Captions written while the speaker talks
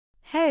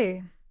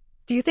Hey,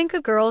 do you think a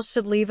girl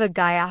should leave a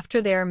guy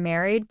after they are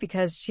married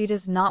because she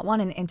does not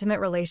want an intimate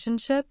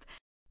relationship?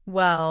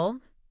 Well,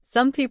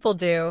 some people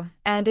do,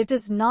 and it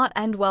does not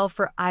end well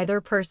for either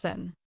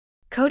person.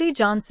 Cody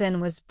Johnson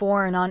was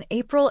born on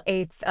April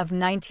 8th of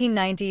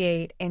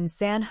 1998 in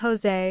San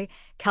Jose,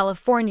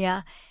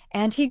 California,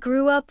 and he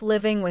grew up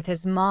living with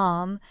his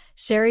mom,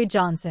 Sherry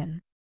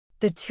Johnson.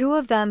 The two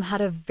of them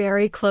had a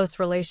very close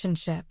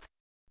relationship.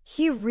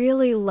 He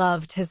really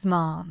loved his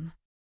mom.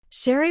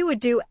 Sherry would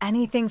do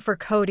anything for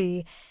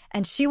Cody,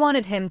 and she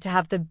wanted him to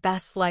have the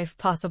best life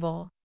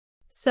possible.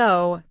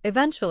 So,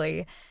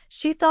 eventually,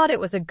 she thought it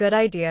was a good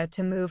idea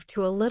to move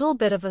to a little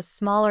bit of a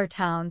smaller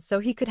town so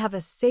he could have a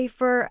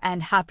safer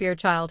and happier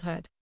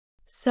childhood.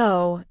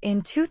 So,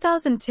 in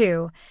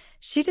 2002,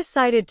 she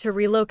decided to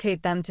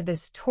relocate them to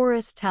this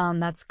tourist town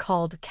that's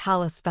called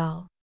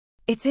Kalispell.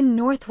 It's in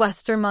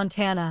northwestern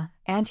Montana,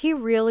 and he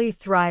really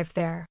thrived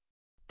there.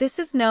 This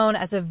is known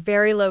as a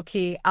very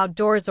low-key,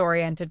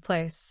 outdoors-oriented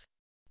place.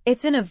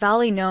 It's in a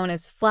valley known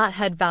as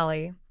Flathead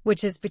Valley,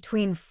 which is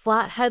between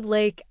Flathead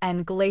Lake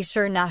and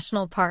Glacier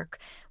National Park,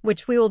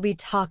 which we will be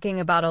talking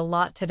about a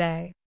lot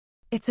today.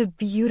 It's a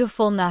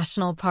beautiful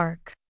national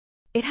park.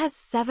 It has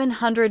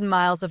 700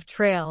 miles of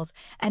trails,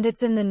 and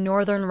it's in the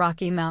northern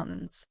Rocky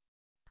Mountains.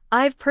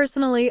 I've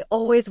personally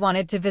always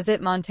wanted to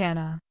visit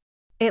Montana.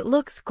 It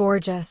looks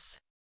gorgeous.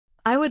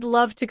 I would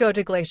love to go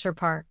to Glacier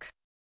Park.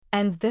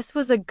 And this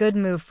was a good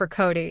move for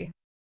Cody.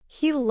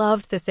 He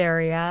loved this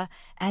area,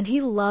 and he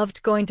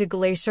loved going to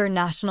Glacier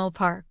National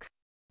Park.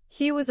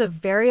 He was a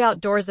very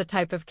outdoorsy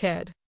type of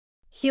kid.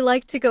 He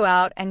liked to go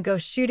out and go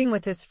shooting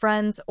with his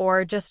friends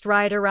or just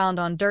ride around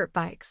on dirt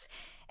bikes,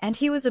 and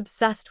he was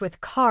obsessed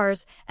with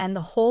cars and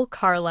the whole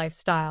car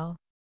lifestyle.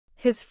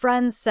 His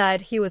friends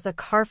said he was a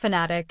car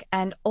fanatic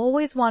and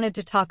always wanted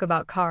to talk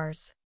about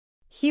cars.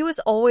 He was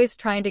always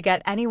trying to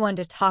get anyone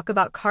to talk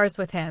about cars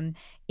with him,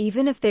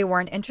 even if they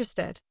weren't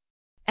interested.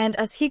 And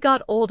as he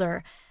got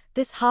older,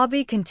 this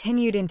hobby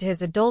continued into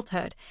his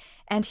adulthood,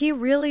 and he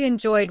really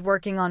enjoyed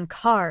working on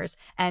cars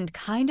and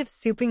kind of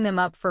souping them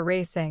up for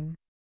racing.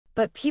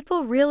 But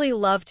people really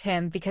loved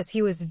him because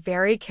he was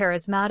very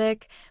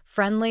charismatic,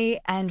 friendly,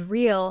 and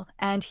real,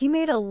 and he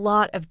made a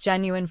lot of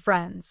genuine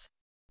friends.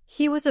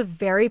 He was a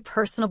very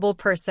personable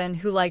person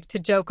who liked to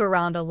joke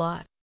around a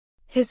lot.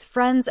 His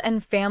friends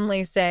and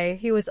family say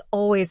he was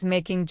always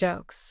making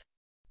jokes.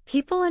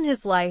 People in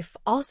his life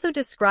also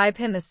describe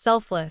him as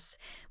selfless,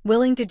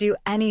 willing to do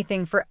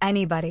anything for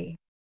anybody.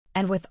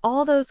 And with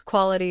all those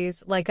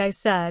qualities, like I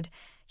said,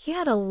 he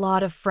had a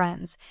lot of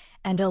friends,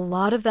 and a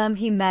lot of them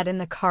he met in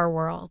the car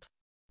world.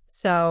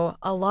 So,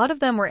 a lot of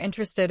them were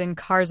interested in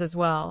cars as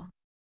well.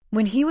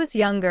 When he was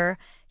younger,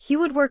 he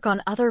would work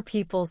on other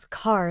people's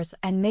cars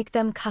and make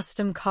them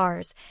custom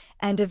cars,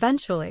 and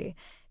eventually,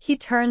 he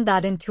turned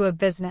that into a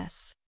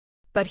business.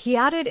 But he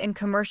added in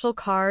commercial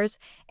cars,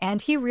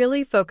 and he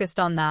really focused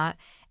on that,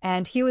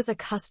 and he was a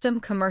custom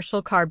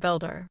commercial car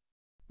builder.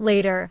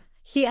 Later,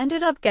 he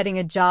ended up getting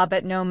a job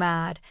at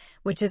Nomad,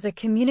 which is a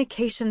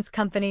communications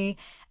company,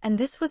 and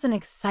this was an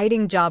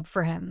exciting job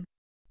for him.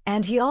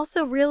 And he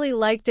also really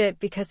liked it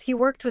because he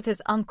worked with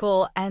his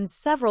uncle and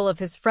several of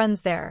his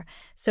friends there,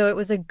 so it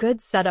was a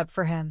good setup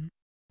for him.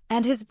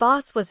 And his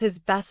boss was his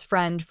best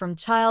friend from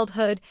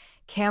childhood,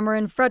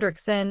 Cameron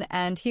Fredrickson,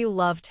 and he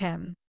loved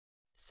him.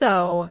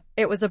 So,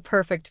 it was a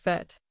perfect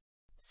fit.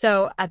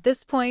 So, at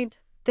this point,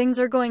 things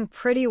are going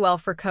pretty well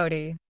for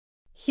Cody.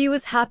 He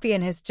was happy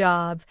in his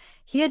job,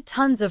 he had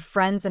tons of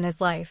friends in his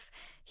life,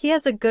 he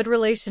has a good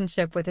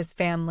relationship with his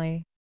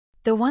family.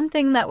 The one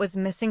thing that was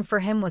missing for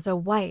him was a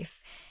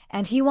wife,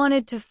 and he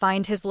wanted to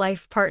find his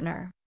life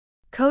partner.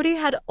 Cody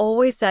had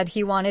always said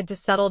he wanted to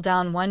settle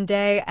down one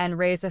day and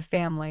raise a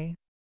family.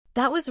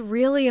 That was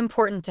really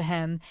important to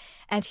him,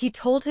 and he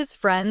told his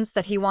friends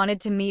that he wanted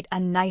to meet a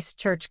nice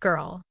church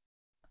girl.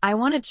 I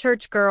want a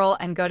church girl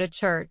and go to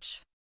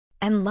church.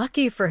 And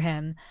lucky for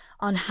him,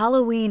 on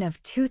Halloween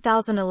of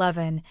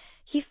 2011,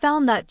 he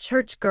found that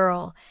church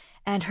girl,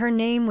 and her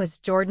name was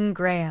Jordan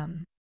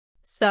Graham.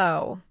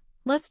 So,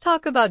 let's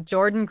talk about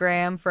Jordan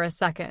Graham for a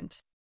second.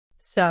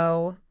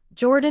 So,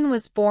 Jordan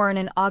was born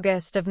in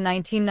August of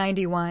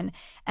 1991,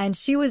 and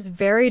she was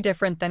very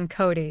different than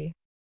Cody.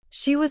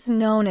 She was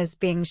known as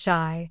being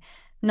shy,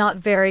 not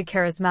very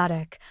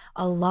charismatic,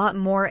 a lot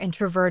more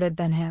introverted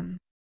than him.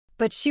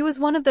 But she was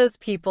one of those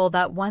people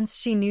that once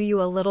she knew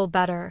you a little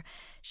better,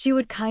 she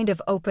would kind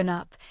of open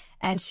up,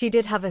 and she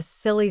did have a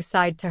silly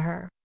side to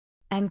her.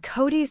 And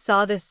Cody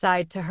saw this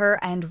side to her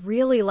and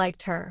really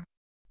liked her.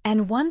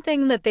 And one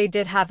thing that they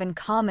did have in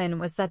common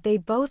was that they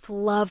both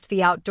loved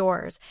the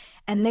outdoors,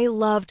 and they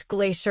loved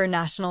Glacier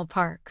National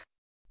Park.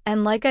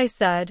 And like I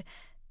said,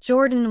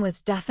 Jordan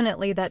was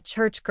definitely that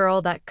church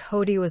girl that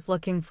Cody was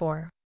looking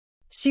for.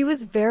 She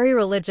was very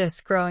religious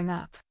growing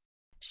up.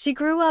 She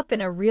grew up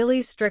in a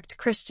really strict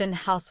Christian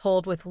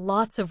household with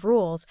lots of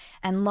rules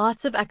and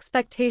lots of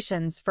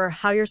expectations for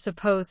how you're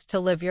supposed to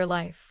live your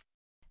life.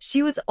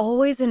 She was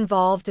always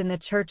involved in the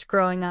church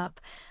growing up.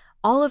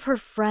 All of her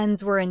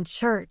friends were in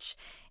church.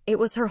 It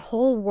was her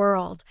whole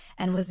world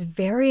and was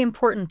very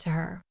important to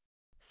her.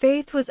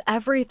 Faith was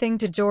everything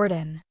to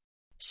Jordan.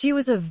 She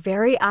was a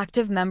very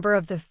active member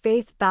of the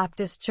Faith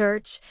Baptist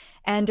Church,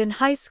 and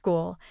in high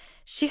school,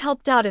 she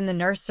helped out in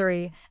the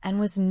nursery and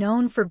was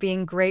known for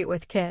being great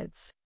with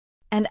kids.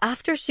 And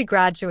after she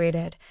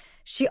graduated,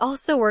 she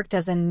also worked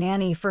as a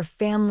nanny for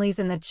families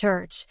in the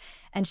church,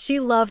 and she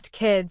loved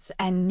kids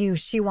and knew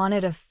she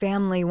wanted a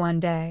family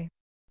one day.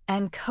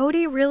 And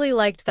Cody really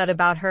liked that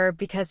about her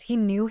because he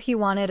knew he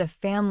wanted a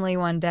family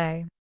one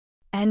day.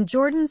 And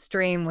Jordan's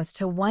dream was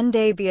to one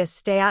day be a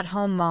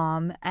stay-at-home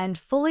mom and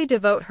fully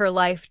devote her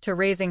life to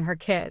raising her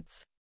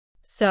kids.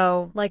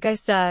 So, like I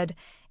said,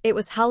 it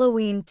was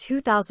Halloween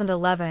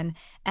 2011,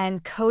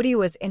 and Cody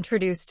was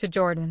introduced to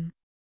Jordan.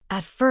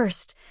 At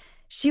first,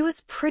 she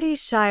was pretty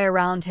shy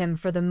around him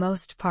for the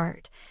most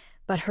part,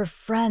 but her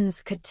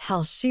friends could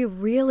tell she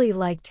really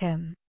liked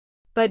him.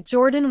 But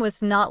Jordan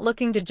was not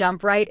looking to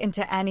jump right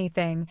into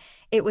anything.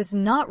 It was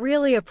not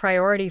really a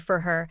priority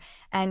for her,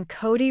 and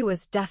Cody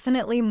was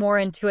definitely more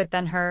into it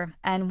than her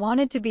and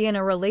wanted to be in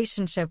a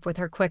relationship with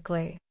her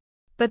quickly.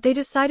 But they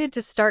decided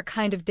to start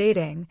kind of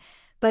dating,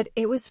 but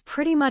it was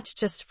pretty much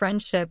just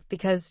friendship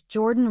because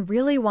Jordan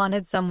really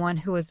wanted someone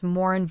who was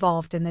more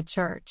involved in the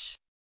church.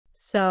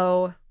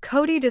 So,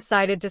 Cody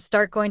decided to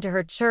start going to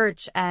her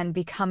church and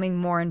becoming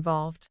more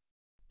involved.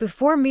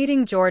 Before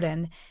meeting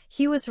Jordan,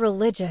 he was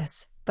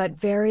religious, but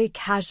very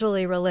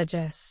casually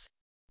religious.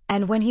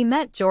 And when he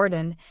met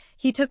Jordan,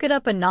 he took it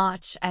up a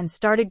notch and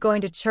started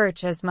going to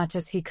church as much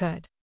as he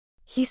could.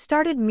 He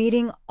started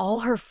meeting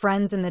all her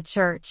friends in the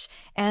church,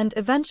 and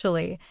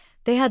eventually,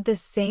 they had the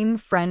same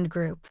friend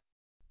group.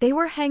 They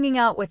were hanging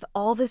out with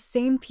all the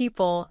same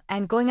people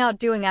and going out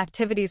doing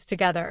activities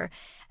together,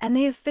 and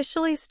they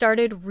officially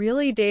started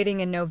really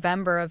dating in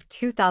November of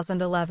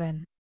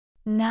 2011.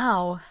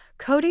 Now,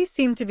 Cody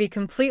seemed to be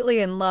completely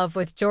in love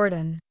with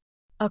Jordan.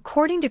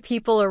 According to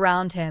people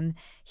around him,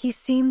 he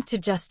seemed to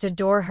just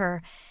adore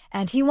her,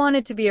 and he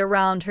wanted to be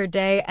around her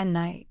day and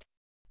night.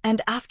 And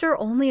after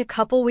only a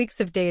couple weeks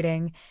of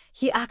dating,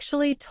 he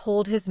actually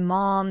told his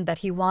mom that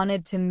he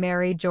wanted to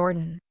marry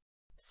Jordan.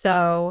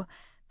 So,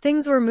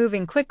 things were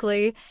moving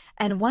quickly,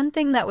 and one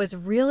thing that was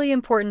really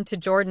important to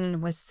Jordan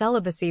was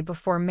celibacy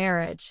before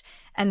marriage,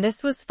 and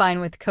this was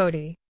fine with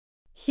Cody.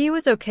 He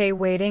was okay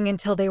waiting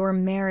until they were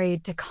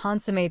married to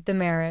consummate the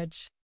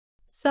marriage.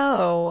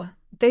 So,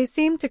 they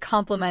seemed to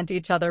complement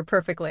each other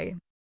perfectly.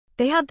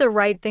 They had the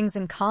right things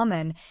in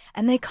common,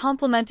 and they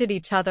complemented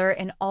each other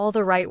in all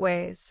the right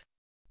ways.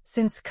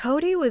 Since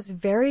Cody was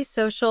very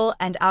social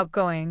and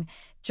outgoing,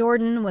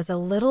 Jordan was a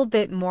little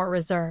bit more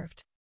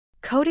reserved.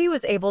 Cody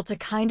was able to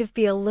kind of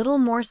be a little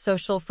more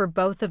social for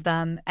both of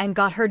them and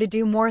got her to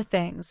do more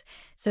things,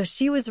 so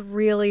she was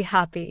really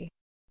happy.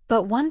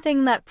 But one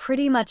thing that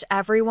pretty much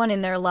everyone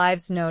in their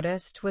lives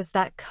noticed was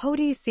that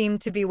Cody seemed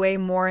to be way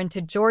more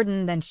into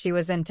Jordan than she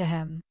was into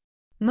him.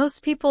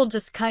 Most people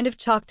just kind of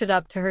chalked it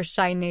up to her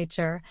shy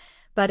nature,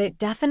 but it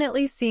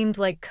definitely seemed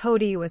like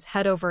Cody was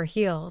head over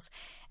heels,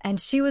 and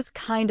she was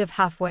kind of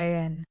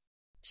halfway in.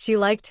 She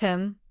liked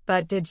him,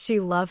 but did she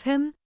love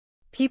him?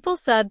 People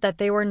said that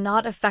they were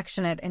not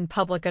affectionate in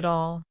public at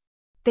all.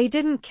 They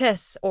didn't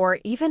kiss or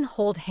even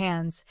hold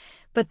hands,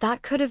 but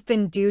that could have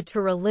been due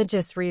to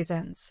religious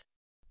reasons.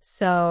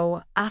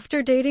 So,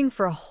 after dating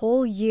for a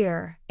whole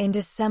year, in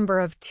December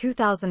of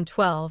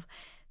 2012,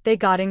 they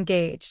got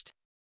engaged.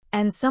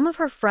 And some of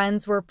her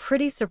friends were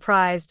pretty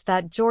surprised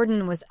that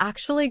Jordan was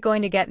actually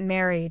going to get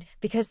married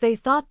because they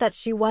thought that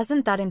she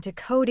wasn't that into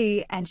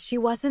Cody and she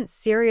wasn't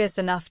serious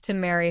enough to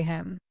marry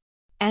him.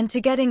 And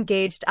to get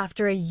engaged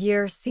after a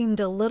year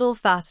seemed a little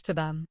fast to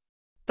them.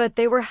 But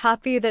they were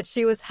happy that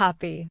she was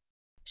happy.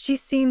 She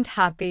seemed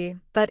happy,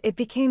 but it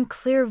became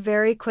clear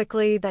very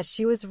quickly that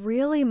she was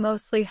really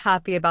mostly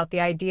happy about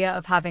the idea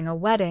of having a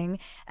wedding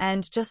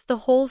and just the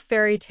whole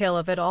fairy tale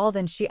of it all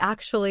than she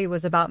actually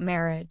was about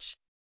marriage.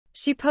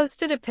 She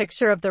posted a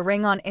picture of the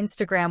ring on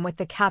Instagram with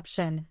the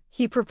caption,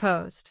 "He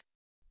proposed.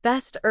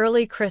 Best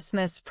early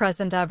Christmas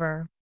present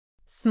ever.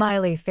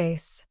 Smiley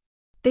face."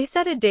 They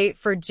set a date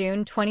for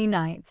June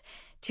 29th,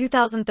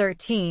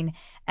 2013,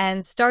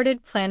 and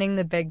started planning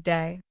the big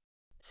day.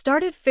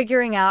 Started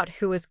figuring out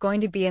who was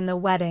going to be in the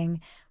wedding,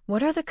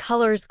 what are the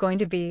colors going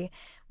to be,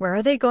 where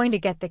are they going to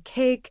get the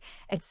cake,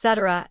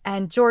 etc.,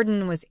 and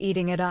Jordan was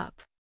eating it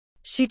up.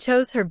 She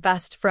chose her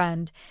best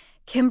friend,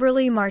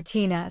 Kimberly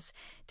Martinez,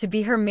 to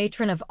be her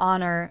matron of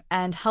honor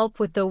and help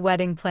with the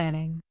wedding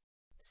planning.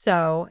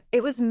 So,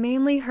 it was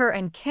mainly her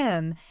and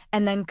Kim,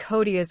 and then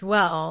Cody as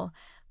well,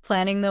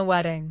 planning the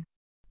wedding.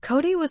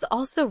 Cody was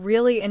also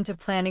really into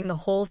planning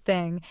the whole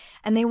thing,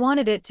 and they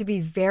wanted it to be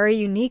very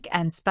unique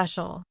and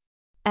special.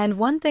 And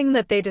one thing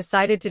that they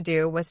decided to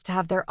do was to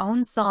have their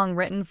own song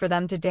written for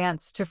them to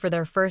dance to for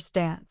their first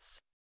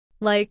dance.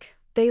 Like,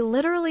 they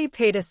literally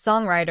paid a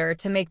songwriter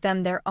to make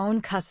them their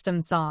own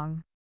custom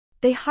song.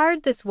 They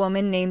hired this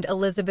woman named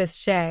Elizabeth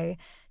Shea,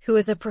 who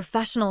is a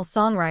professional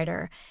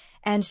songwriter,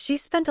 and she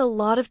spent a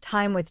lot of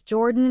time with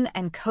Jordan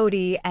and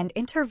Cody and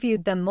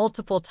interviewed them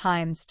multiple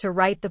times to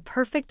write the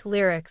perfect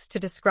lyrics to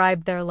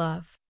describe their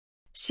love.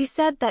 She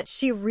said that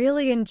she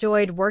really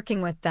enjoyed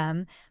working with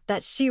them,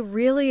 that she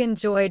really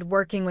enjoyed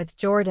working with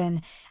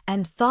Jordan,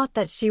 and thought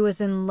that she was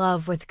in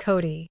love with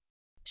Cody.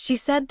 She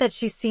said that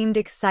she seemed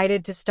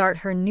excited to start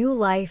her new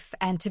life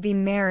and to be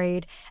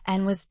married,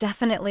 and was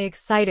definitely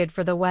excited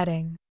for the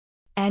wedding.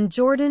 And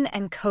Jordan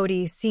and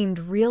Cody seemed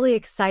really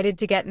excited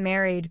to get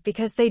married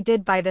because they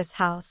did buy this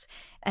house,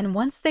 and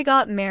once they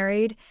got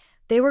married,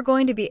 they were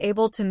going to be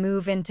able to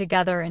move in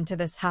together into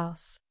this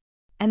house.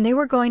 And they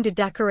were going to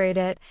decorate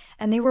it,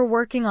 and they were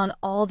working on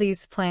all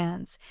these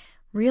plans,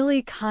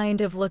 really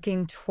kind of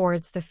looking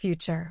towards the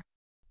future.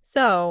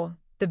 So,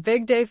 the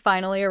big day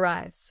finally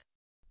arrives.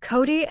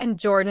 Cody and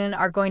Jordan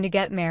are going to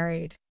get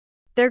married.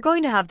 They're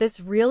going to have this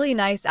really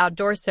nice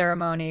outdoor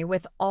ceremony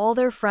with all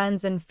their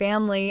friends and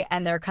family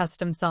and their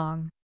custom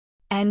song.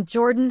 And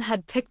Jordan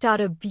had picked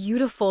out a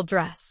beautiful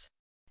dress.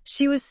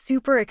 She was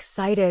super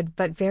excited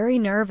but very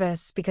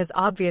nervous because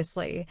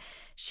obviously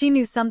she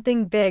knew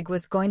something big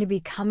was going to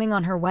be coming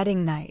on her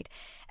wedding night,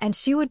 and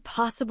she would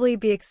possibly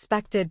be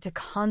expected to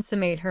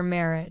consummate her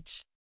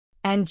marriage.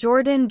 And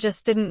Jordan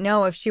just didn't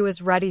know if she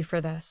was ready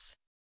for this.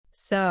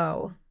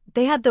 So,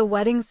 they had the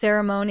wedding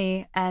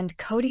ceremony, and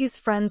Cody's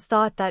friends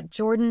thought that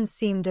Jordan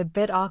seemed a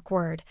bit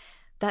awkward,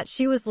 that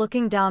she was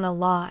looking down a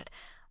lot,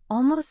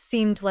 almost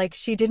seemed like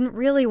she didn't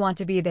really want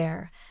to be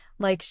there,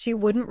 like she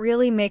wouldn't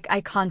really make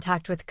eye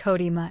contact with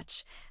Cody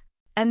much,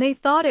 and they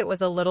thought it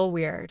was a little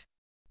weird.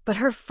 But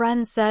her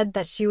friend said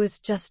that she was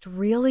just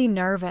really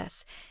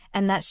nervous,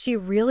 and that she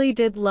really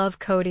did love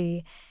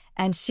Cody,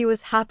 and she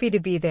was happy to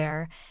be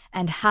there,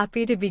 and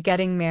happy to be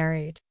getting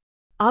married.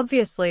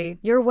 Obviously,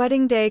 your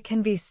wedding day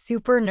can be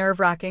super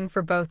nerve-wracking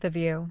for both of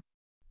you.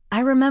 I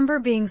remember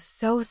being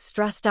so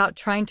stressed out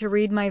trying to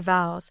read my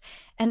vows,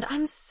 and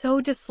I'm so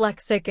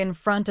dyslexic in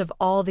front of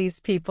all these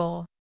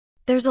people.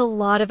 There's a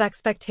lot of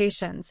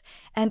expectations,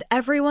 and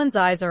everyone's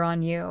eyes are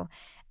on you,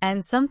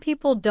 and some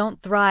people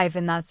don't thrive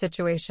in that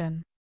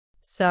situation.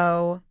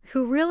 So,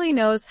 who really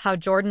knows how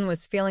Jordan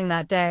was feeling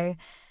that day,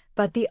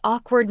 but the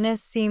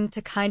awkwardness seemed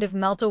to kind of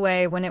melt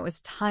away when it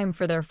was time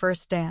for their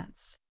first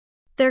dance.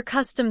 Their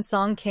custom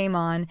song came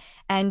on,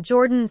 and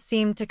Jordan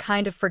seemed to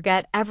kind of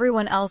forget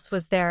everyone else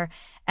was there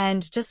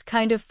and just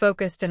kind of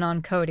focused in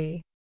on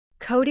Cody.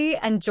 Cody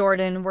and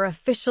Jordan were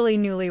officially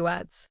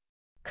newlyweds.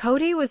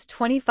 Cody was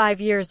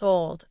 25 years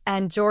old,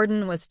 and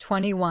Jordan was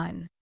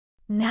 21.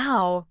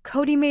 Now,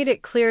 Cody made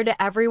it clear to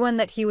everyone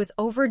that he was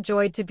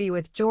overjoyed to be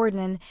with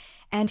Jordan,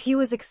 and he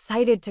was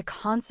excited to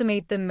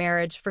consummate the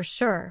marriage for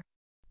sure.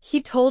 He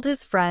told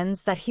his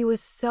friends that he was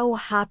so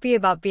happy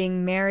about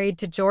being married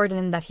to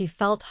Jordan that he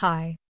felt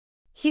high.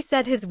 He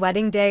said his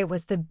wedding day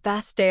was the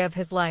best day of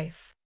his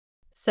life.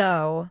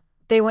 So,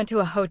 they went to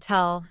a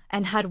hotel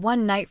and had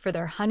one night for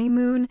their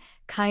honeymoon,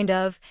 kind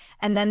of,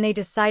 and then they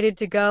decided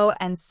to go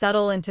and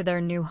settle into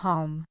their new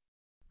home.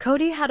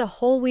 Cody had a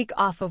whole week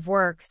off of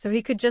work so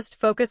he could just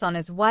focus on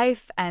his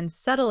wife and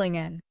settling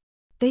in.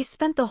 They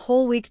spent the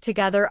whole week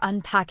together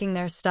unpacking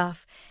their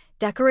stuff,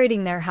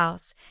 decorating their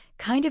house,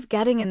 kind of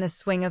getting in the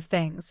swing of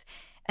things,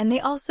 and they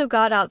also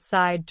got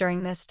outside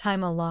during this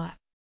time a lot.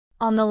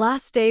 On the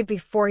last day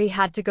before he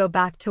had to go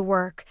back to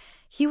work,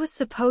 he was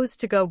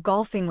supposed to go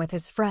golfing with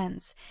his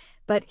friends,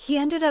 but he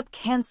ended up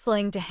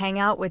canceling to hang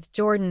out with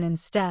Jordan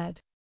instead.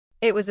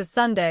 It was a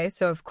Sunday,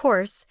 so of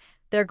course,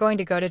 they're going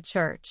to go to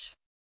church.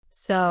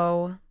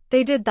 So,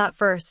 they did that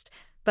first,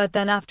 but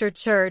then after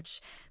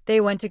church,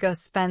 they went to go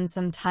spend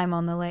some time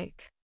on the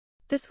lake.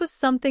 This was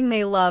something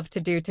they loved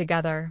to do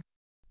together.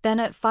 Then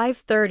at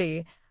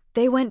 5:30,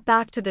 they went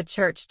back to the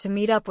church to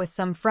meet up with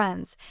some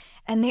friends,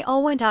 and they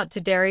all went out to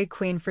Dairy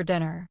Queen for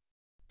dinner.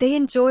 They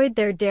enjoyed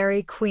their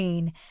Dairy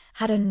Queen,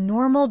 had a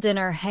normal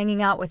dinner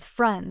hanging out with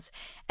friends,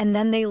 and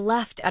then they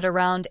left at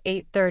around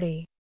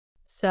 8:30.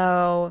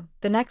 So,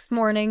 the next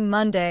morning,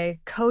 Monday,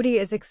 Cody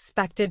is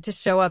expected to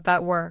show up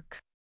at work.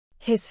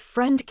 His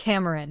friend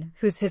Cameron,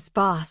 who's his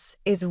boss,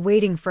 is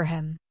waiting for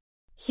him.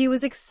 He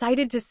was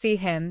excited to see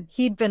him.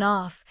 He'd been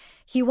off.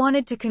 He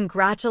wanted to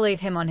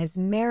congratulate him on his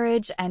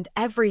marriage and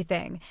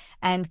everything,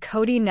 and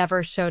Cody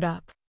never showed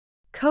up.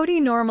 Cody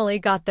normally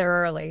got there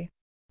early.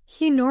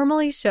 He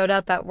normally showed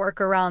up at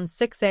work around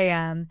 6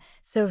 a.m.,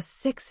 so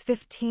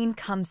 6:15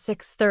 come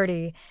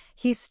 6:30,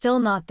 he's still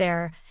not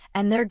there,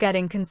 and they're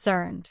getting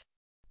concerned.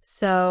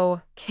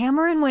 So,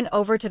 Cameron went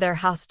over to their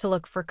house to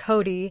look for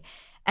Cody,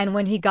 and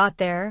when he got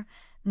there,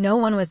 no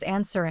one was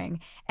answering,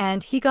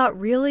 and he got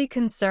really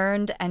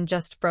concerned and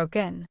just broke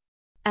in.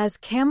 As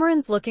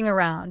Cameron's looking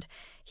around,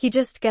 he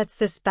just gets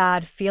this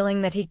bad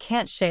feeling that he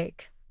can't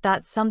shake,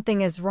 that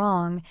something is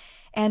wrong,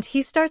 and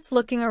he starts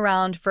looking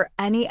around for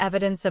any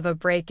evidence of a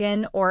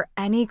break-in or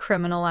any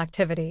criminal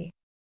activity.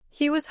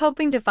 He was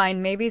hoping to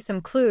find maybe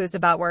some clues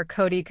about where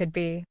Cody could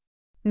be.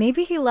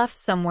 Maybe he left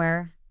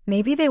somewhere,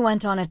 maybe they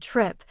went on a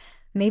trip,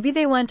 maybe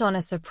they went on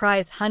a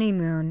surprise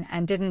honeymoon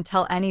and didn't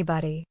tell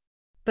anybody.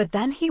 But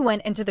then he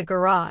went into the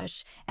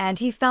garage, and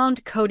he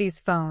found Cody's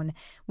phone,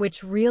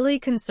 which really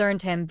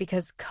concerned him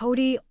because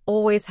Cody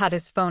always had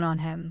his phone on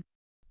him.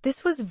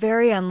 This was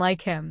very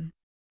unlike him.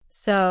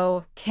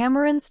 So,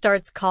 Cameron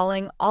starts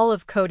calling all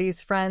of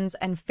Cody's friends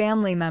and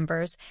family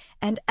members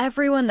and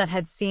everyone that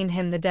had seen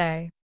him the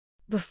day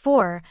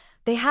before.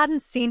 They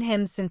hadn't seen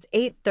him since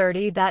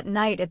 8:30 that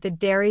night at the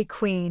Dairy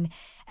Queen,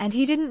 and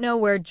he didn't know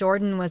where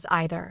Jordan was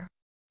either.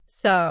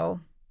 So,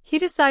 he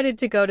decided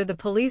to go to the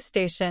police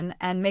station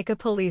and make a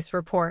police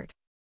report.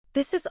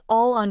 This is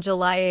all on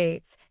July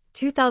 8th,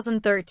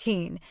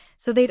 2013,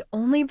 so they'd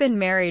only been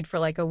married for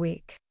like a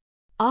week.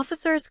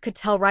 Officers could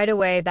tell right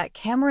away that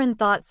Cameron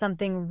thought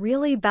something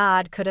really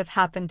bad could have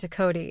happened to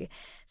Cody,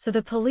 so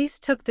the police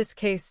took this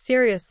case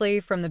seriously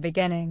from the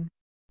beginning.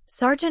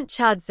 Sergeant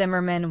Chad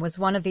Zimmerman was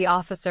one of the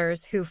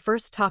officers who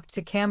first talked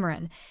to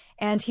Cameron,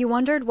 and he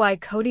wondered why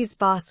Cody's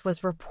boss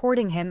was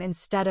reporting him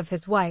instead of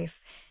his wife,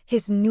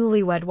 his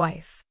newlywed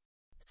wife.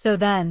 So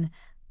then,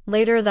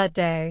 later that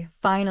day,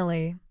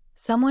 finally,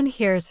 someone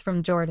hears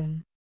from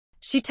Jordan.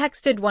 She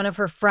texted one of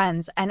her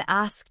friends and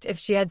asked if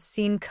she had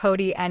seen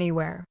Cody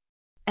anywhere.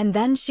 And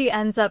then she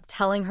ends up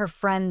telling her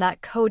friend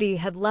that Cody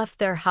had left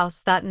their house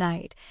that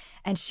night,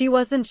 and she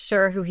wasn't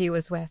sure who he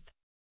was with.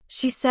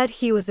 She said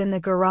he was in the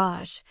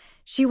garage.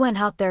 She went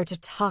out there to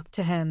talk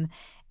to him,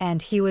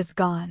 and he was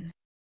gone.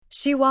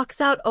 She walks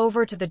out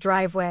over to the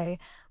driveway,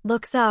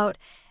 looks out,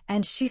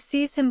 and she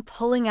sees him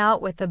pulling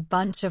out with a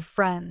bunch of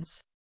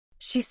friends.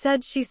 She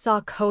said she saw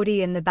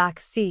Cody in the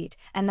back seat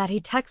and that he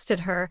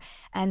texted her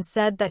and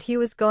said that he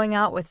was going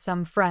out with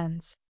some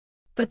friends.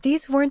 But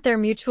these weren't their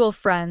mutual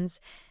friends.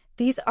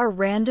 These are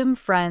random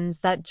friends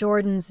that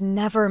Jordan's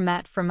never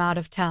met from out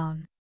of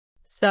town.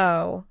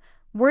 So,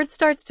 word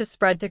starts to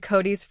spread to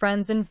Cody's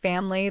friends and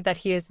family that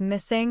he is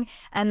missing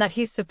and that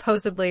he's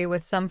supposedly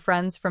with some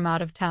friends from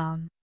out of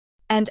town.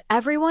 And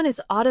everyone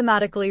is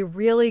automatically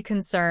really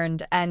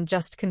concerned and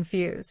just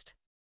confused.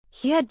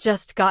 He had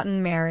just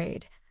gotten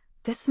married.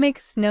 This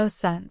makes no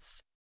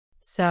sense.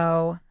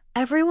 So,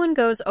 everyone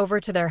goes over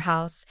to their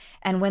house,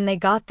 and when they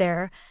got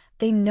there,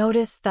 they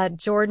noticed that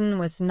Jordan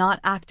was not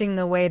acting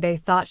the way they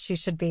thought she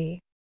should be.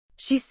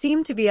 She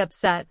seemed to be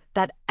upset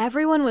that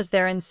everyone was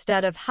there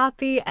instead of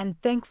happy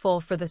and thankful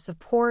for the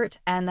support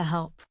and the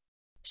help.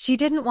 She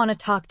didn't want to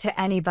talk to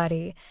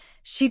anybody.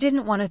 She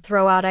didn't want to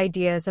throw out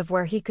ideas of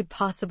where he could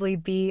possibly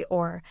be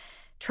or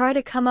try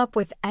to come up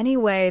with any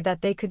way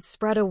that they could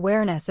spread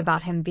awareness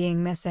about him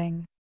being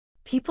missing.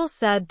 People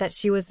said that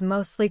she was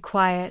mostly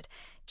quiet,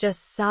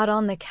 just sat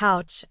on the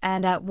couch,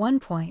 and at one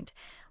point,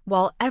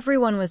 while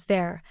everyone was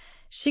there,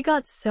 she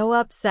got so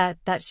upset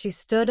that she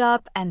stood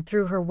up and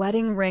threw her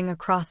wedding ring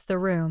across the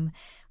room,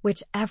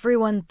 which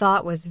everyone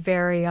thought was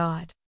very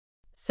odd.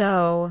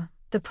 So,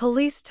 the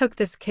police took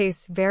this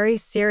case very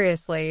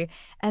seriously,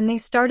 and they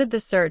started the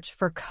search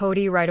for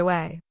Cody right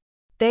away.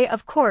 They,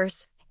 of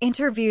course,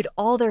 interviewed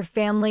all their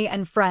family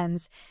and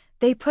friends.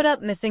 They put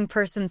up missing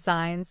person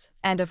signs,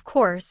 and of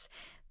course,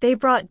 they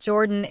brought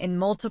Jordan in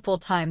multiple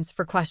times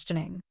for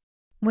questioning.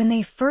 When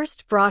they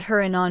first brought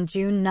her in on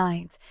June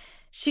 9th,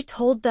 she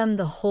told them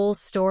the whole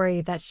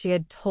story that she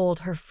had told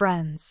her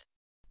friends.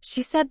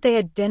 She said they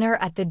had dinner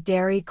at the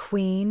Dairy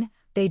Queen,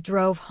 they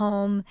drove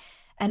home,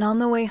 and on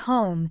the way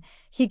home,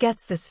 he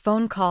gets this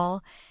phone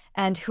call,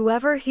 and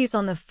whoever he's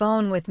on the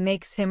phone with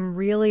makes him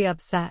really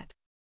upset.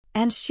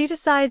 And she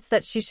decides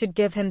that she should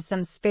give him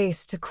some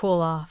space to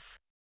cool off.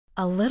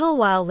 A little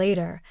while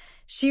later,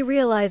 she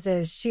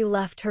realizes she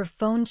left her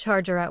phone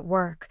charger at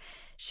work.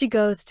 She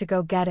goes to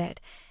go get it,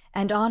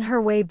 and on her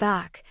way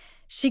back,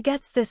 she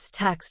gets this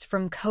text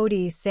from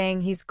Cody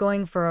saying he's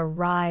going for a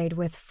ride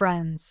with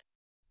friends.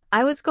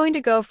 I was going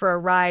to go for a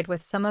ride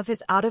with some of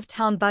his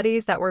out-of-town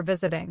buddies that were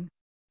visiting.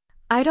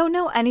 I don't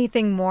know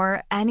anything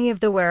more, any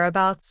of the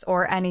whereabouts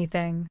or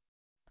anything.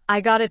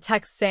 I got a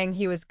text saying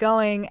he was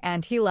going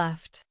and he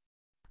left.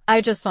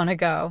 I just want to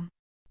go.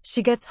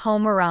 She gets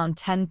home around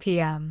 10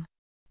 p.m.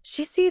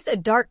 She sees a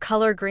dark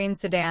color green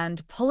sedan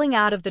pulling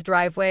out of the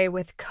driveway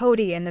with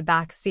Cody in the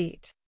back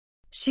seat.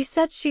 She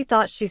said she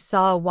thought she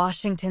saw a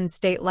Washington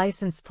state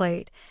license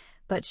plate,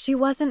 but she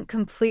wasn't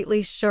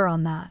completely sure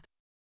on that.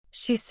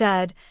 She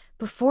said,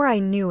 "Before I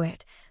knew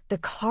it, the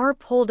car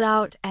pulled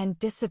out and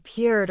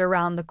disappeared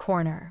around the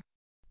corner."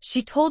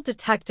 She told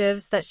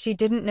detectives that she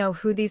didn't know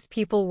who these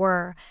people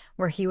were,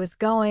 where he was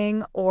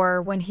going,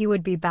 or when he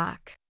would be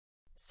back.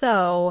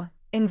 So,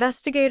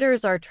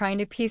 investigators are trying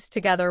to piece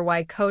together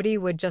why Cody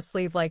would just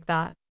leave like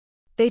that.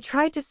 They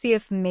tried to see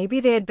if maybe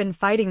they had been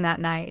fighting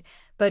that night,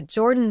 but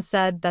Jordan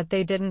said that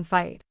they didn't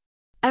fight.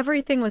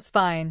 Everything was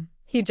fine,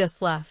 he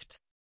just left.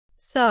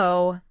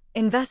 So,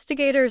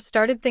 investigators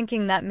started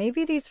thinking that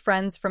maybe these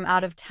friends from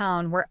out of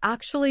town were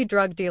actually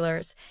drug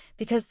dealers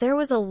because there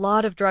was a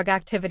lot of drug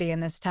activity in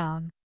this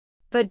town.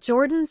 But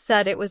Jordan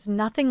said it was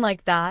nothing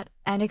like that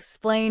and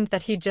explained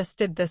that he just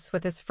did this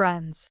with his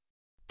friends.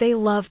 They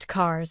loved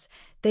cars.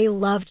 They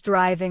loved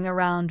driving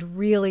around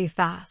really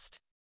fast.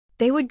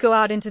 They would go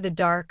out into the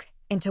dark,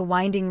 into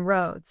winding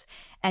roads,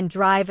 and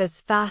drive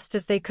as fast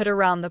as they could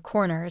around the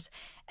corners,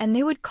 and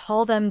they would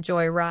call them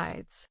joy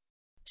rides.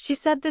 She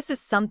said this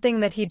is something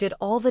that he did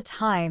all the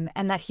time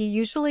and that he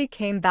usually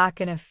came back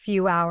in a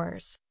few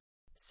hours.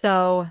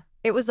 So,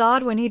 it was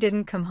odd when he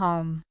didn't come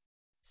home.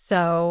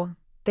 So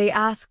they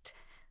asked,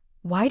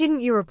 "Why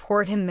didn't you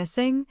report him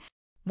missing?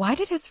 Why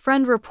did his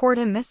friend report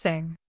him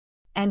missing?"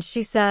 And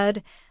she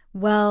said,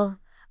 "Well,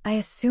 I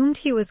assumed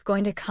he was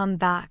going to come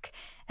back,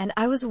 and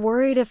I was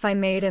worried if I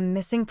made a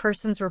missing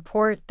persons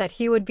report that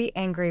he would be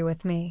angry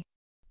with me."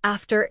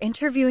 After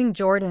interviewing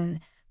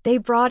Jordan, they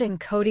brought in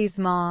Cody's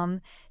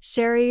mom,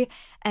 Sherry,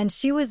 and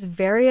she was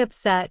very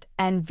upset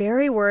and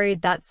very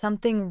worried that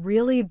something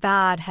really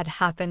bad had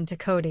happened to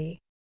Cody.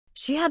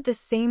 She had the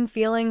same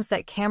feelings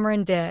that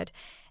Cameron did,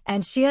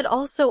 and she had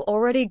also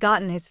already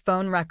gotten his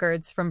phone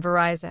records from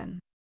Verizon.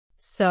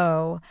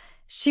 So,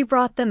 she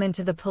brought them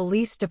into the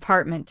police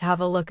department to have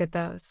a look at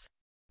those.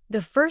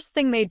 The first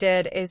thing they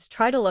did is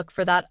try to look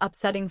for that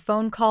upsetting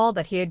phone call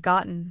that he had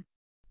gotten.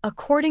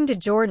 According to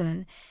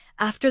Jordan,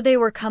 after they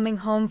were coming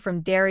home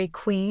from Dairy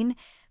Queen,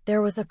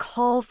 there was a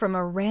call from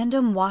a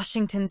random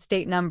Washington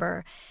state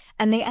number,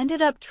 and they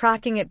ended up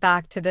tracking it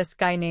back to this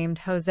guy named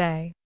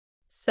Jose.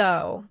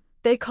 So,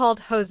 they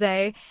called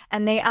Jose,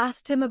 and they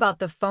asked him about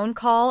the phone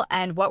call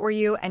and what were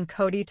you and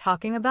Cody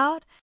talking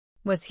about?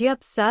 Was he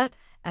upset,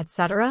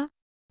 etc.?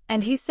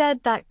 And he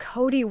said that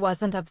Cody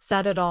wasn't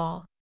upset at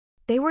all.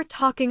 They were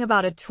talking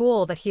about a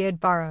tool that he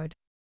had borrowed.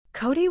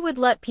 Cody would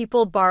let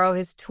people borrow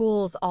his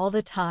tools all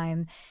the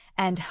time,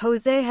 and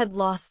Jose had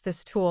lost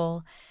this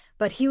tool,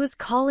 but he was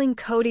calling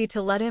Cody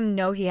to let him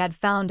know he had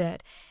found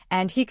it,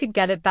 and he could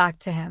get it back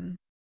to him.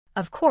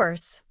 Of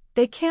course,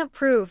 they can't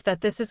prove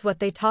that this is what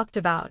they talked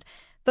about,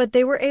 but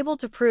they were able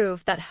to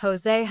prove that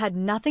Jose had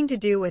nothing to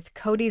do with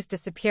Cody's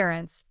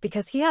disappearance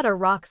because he had a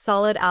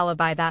rock-solid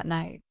alibi that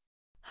night.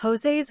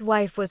 Jose's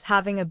wife was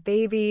having a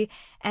baby,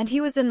 and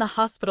he was in the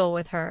hospital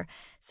with her,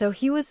 so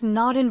he was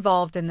not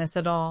involved in this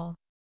at all.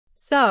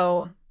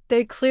 So,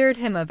 they cleared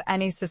him of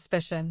any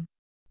suspicion.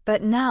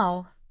 But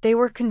now, they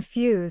were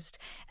confused,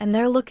 and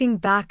they're looking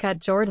back at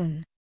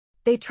Jordan.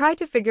 They tried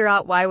to figure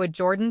out why would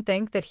Jordan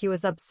think that he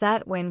was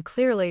upset when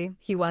clearly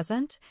he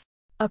wasn't.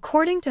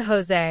 According to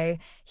Jose,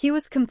 he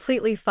was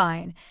completely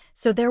fine,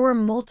 so there were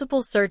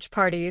multiple search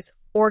parties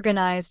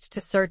organized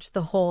to search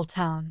the whole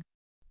town.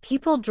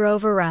 People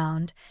drove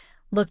around,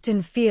 looked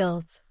in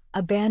fields,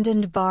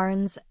 abandoned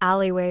barns,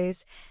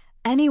 alleyways,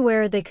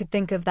 anywhere they could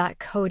think of that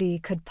Cody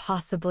could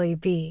possibly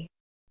be.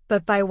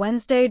 But by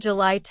Wednesday,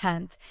 July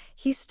 10th,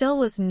 he still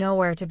was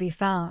nowhere to be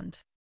found.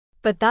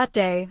 But that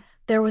day,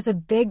 there was a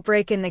big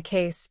break in the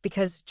case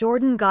because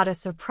Jordan got a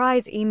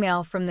surprise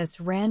email from this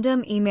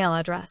random email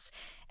address,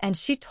 and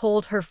she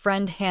told her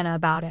friend Hannah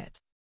about it.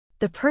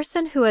 The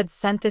person who had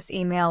sent this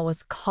email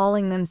was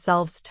calling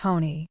themselves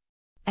Tony.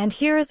 And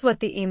here is what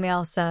the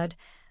email said.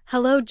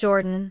 "Hello,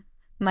 Jordan.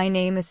 My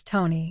name is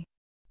Tony.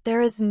 There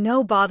is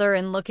no bother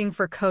in looking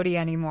for Cody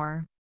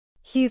anymore.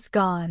 He's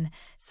gone,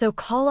 so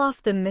call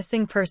off the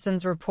missing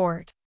persons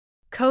report.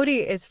 Cody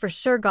is for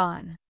sure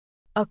gone."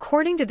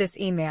 According to this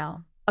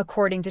email,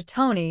 according to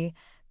Tony,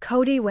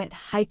 Cody went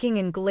hiking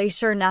in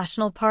Glacier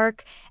National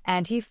Park,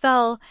 and he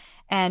fell,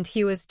 and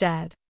he was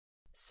dead.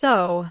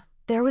 So,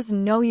 there was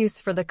no use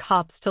for the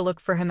cops to look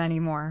for him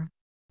anymore.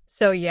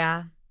 So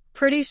yeah,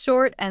 pretty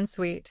short and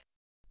sweet.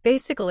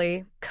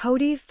 Basically,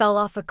 Cody fell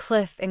off a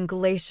cliff in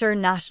Glacier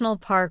National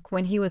Park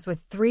when he was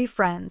with 3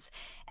 friends,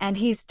 and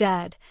he's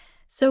dead,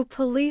 so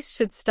police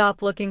should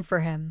stop looking for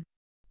him.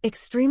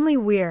 Extremely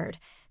weird.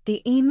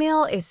 The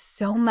email is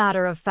so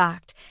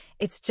matter-of-fact,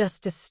 it's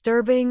just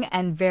disturbing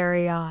and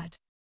very odd.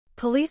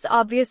 Police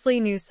obviously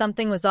knew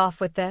something was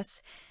off with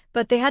this,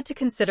 but they had to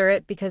consider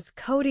it because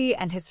Cody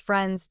and his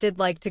friends did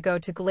like to go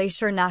to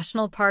Glacier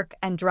National Park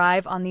and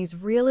drive on these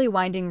really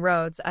winding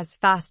roads as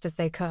fast as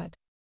they could.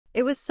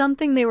 It was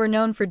something they were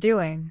known for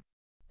doing.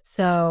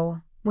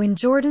 So, when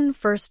Jordan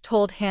first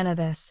told Hannah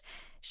this,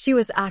 she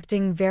was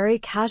acting very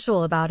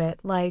casual about it,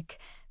 like,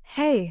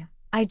 "Hey,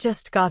 I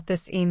just got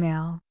this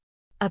email."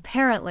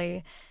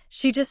 Apparently,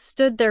 she just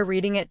stood there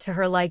reading it to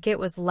her like it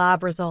was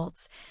lab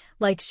results,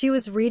 like she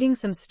was reading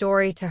some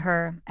story to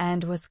her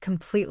and was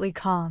completely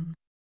calm.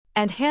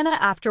 And Hannah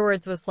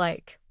afterwards was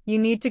like, "You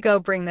need to go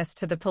bring this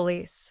to the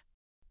police.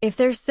 If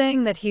they're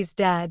saying that he's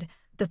dead,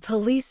 the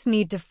police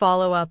need to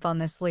follow up on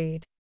this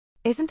lead.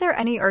 Isn't there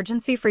any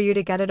urgency for you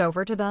to get it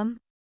over to them?"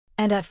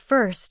 And at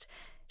first,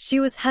 she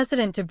was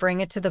hesitant to bring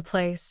it to the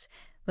place,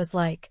 was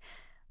like,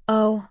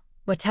 "Oh,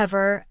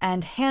 whatever,"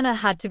 and Hannah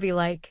had to be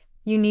like,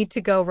 "You need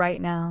to go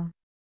right now."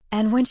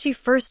 And when she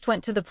first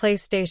went to the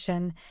police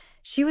station,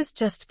 she was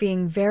just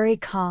being very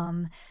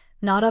calm,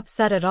 not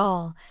upset at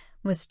all,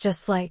 was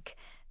just like,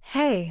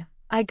 "Hey,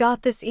 I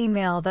got this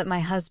email that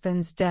my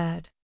husband's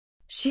dead."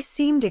 She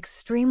seemed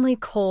extremely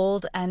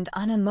cold and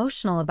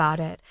unemotional about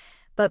it,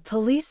 but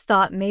police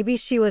thought maybe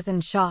she was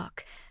in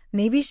shock,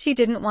 maybe she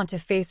didn't want to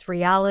face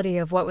reality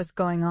of what was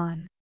going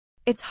on.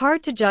 It's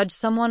hard to judge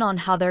someone on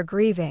how they're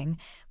grieving,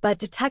 but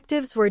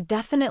detectives were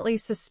definitely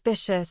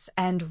suspicious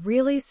and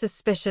really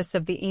suspicious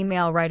of the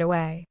email right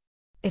away.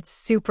 It's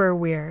super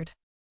weird.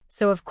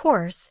 So of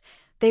course,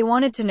 they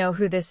wanted to know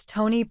who this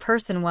Tony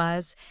person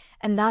was,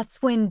 and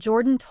that's when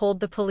Jordan told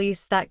the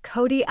police that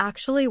Cody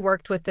actually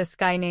worked with this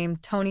guy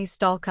named Tony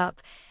Stalkup,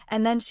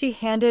 and then she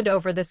handed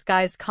over this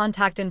guy's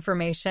contact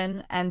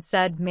information and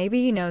said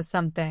maybe he knows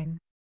something.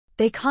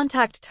 They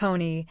contact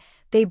Tony,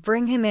 they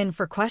bring him in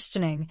for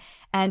questioning,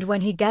 and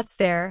when he gets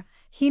there,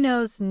 he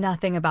knows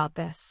nothing about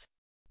this.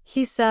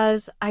 He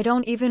says, "I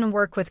don't even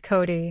work with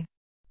Cody.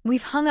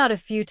 We've hung out a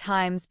few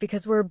times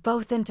because we're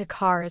both into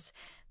cars,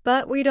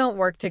 but we don't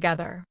work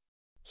together."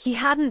 He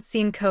hadn't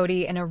seen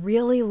Cody in a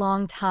really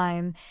long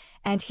time,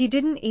 and he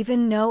didn't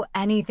even know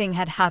anything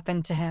had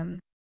happened to him.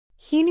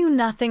 He knew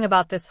nothing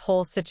about this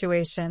whole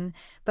situation,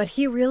 but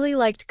he really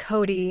liked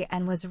Cody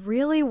and was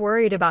really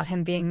worried about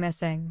him being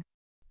missing.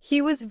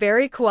 He was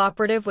very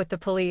cooperative with the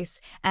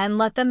police and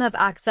let them have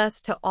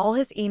access to all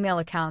his email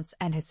accounts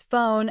and his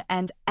phone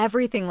and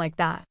everything like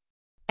that.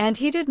 And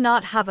he did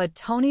not have a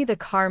Tony the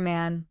Car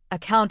Man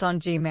account on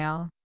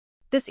Gmail.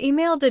 This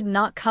email did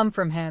not come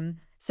from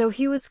him, so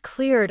he was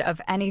cleared of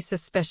any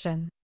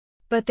suspicion.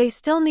 But they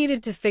still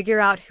needed to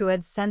figure out who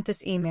had sent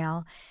this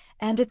email,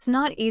 and it's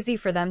not easy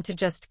for them to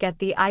just get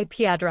the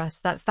IP address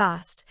that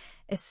fast,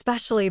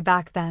 especially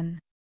back then.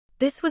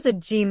 This was a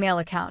Gmail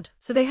account,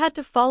 so they had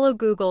to follow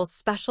Google's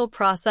special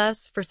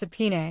process for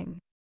subpoenaing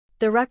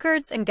the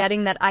records and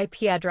getting that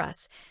IP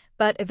address,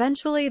 but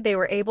eventually they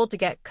were able to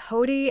get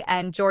Cody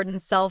and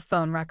Jordan's cell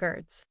phone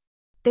records.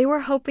 They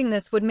were hoping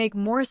this would make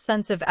more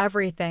sense of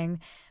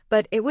everything,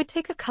 but it would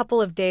take a couple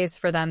of days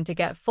for them to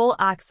get full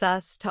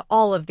access to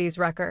all of these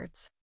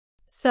records.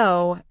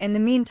 So, in the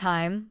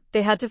meantime,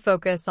 they had to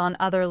focus on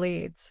other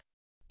leads.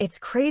 It's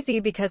crazy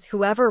because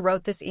whoever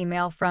wrote this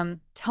email from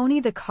Tony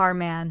the Car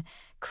Man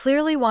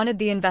clearly wanted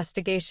the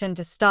investigation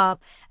to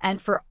stop and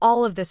for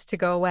all of this to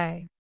go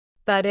away.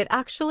 But it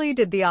actually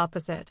did the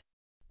opposite.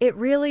 It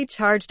really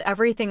charged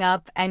everything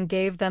up and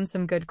gave them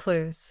some good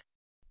clues.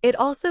 It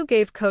also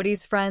gave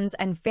Cody's friends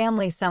and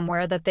family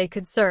somewhere that they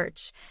could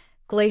search,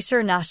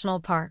 Glacier National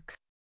Park.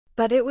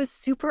 But it was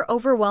super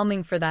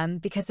overwhelming for them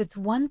because it's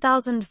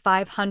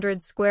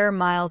 1,500 square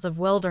miles of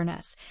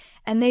wilderness,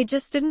 and they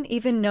just didn't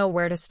even know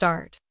where to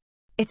start.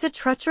 It's a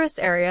treacherous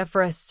area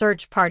for a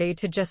search party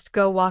to just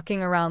go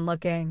walking around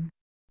looking.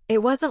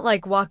 It wasn't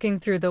like walking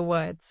through the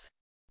woods.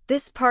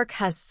 This park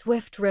has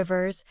swift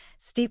rivers,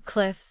 steep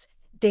cliffs,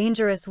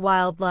 dangerous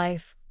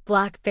wildlife,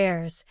 black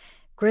bears,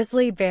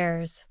 grizzly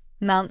bears,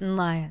 mountain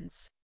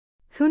lions.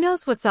 Who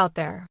knows what's out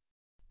there?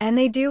 And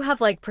they do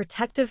have like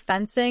protective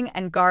fencing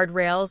and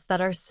guardrails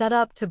that are set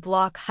up to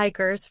block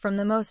hikers from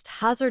the most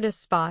hazardous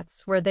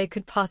spots where they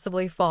could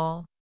possibly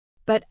fall.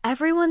 But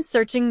everyone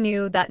searching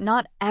knew that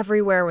not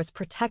everywhere was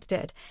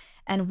protected,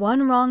 and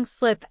one wrong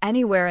slip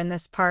anywhere in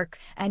this park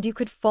and you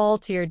could fall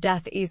to your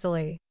death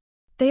easily.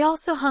 They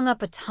also hung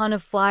up a ton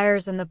of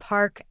flyers in the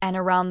park and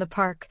around the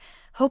park,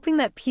 hoping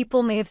that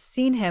people may have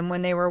seen him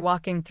when they were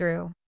walking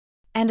through.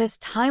 And as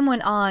time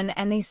went on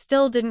and they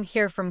still didn't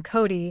hear from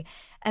Cody,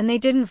 and they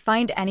didn't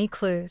find any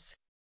clues.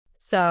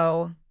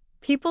 So,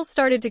 people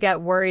started to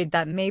get worried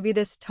that maybe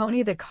this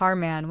Tony the Car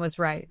Man was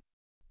right.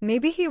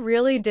 Maybe he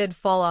really did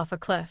fall off a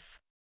cliff.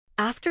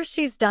 After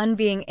she's done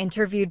being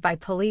interviewed by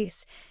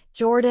police,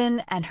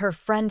 Jordan and her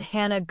friend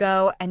Hannah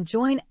go and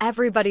join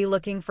everybody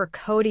looking for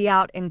Cody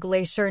out in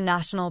Glacier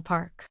National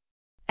Park.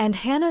 And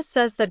Hannah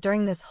says that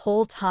during this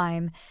whole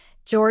time,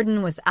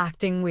 Jordan was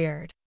acting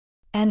weird.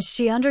 And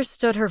she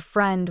understood her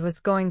friend was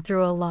going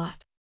through a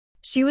lot.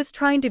 She was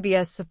trying to be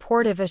as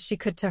supportive as she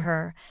could to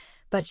her,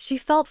 but she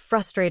felt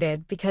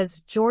frustrated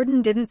because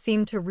Jordan didn't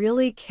seem to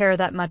really care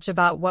that much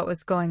about what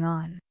was going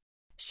on.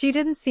 She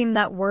didn't seem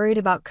that worried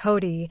about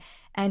Cody,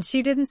 and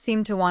she didn't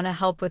seem to want to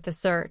help with the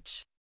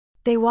search.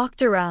 They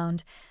walked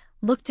around,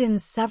 looked in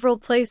several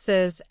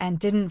places, and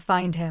didn't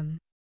find him.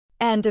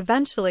 And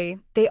eventually,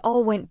 they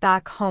all went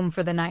back home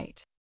for the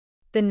night.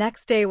 The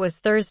next day was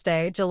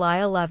Thursday, July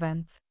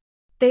 11th.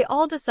 They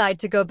all decide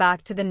to go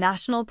back to the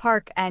national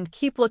park and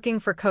keep looking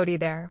for Cody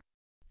there.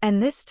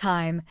 And this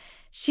time,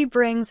 she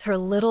brings her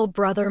little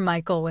brother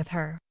Michael with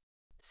her.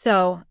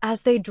 So,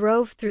 as they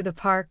drove through the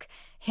park,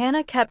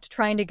 Hannah kept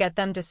trying to get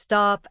them to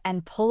stop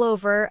and pull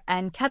over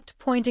and kept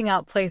pointing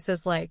out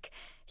places like,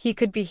 "He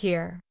could be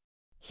here.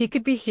 He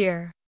could be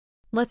here.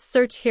 Let's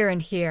search here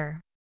and here."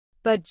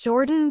 But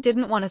Jordan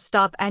didn't want to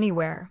stop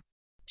anywhere.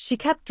 She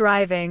kept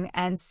driving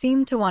and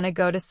seemed to want to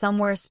go to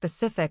somewhere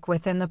specific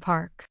within the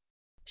park.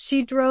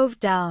 She drove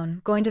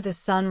down, going to the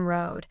Sun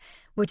Road,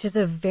 which is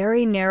a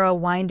very narrow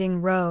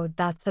winding road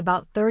that's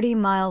about 30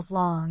 miles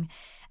long,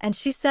 and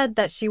she said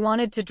that she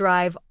wanted to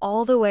drive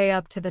all the way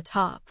up to the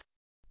top.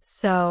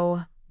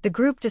 So, the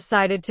group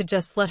decided to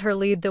just let her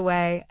lead the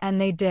way, and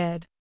they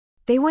did.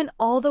 They went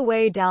all the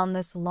way down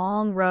this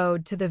long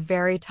road to the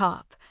very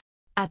top.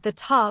 At the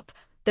top,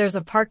 there's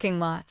a parking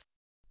lot.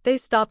 They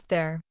stopped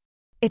there.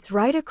 It's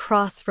right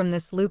across from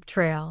this loop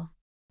trail.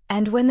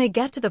 And when they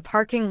get to the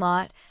parking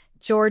lot,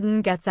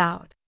 Jordan gets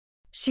out.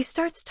 She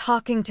starts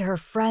talking to her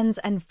friends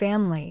and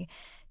family,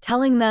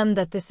 telling them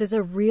that this is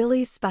a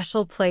really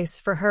special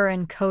place for her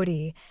and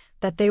Cody,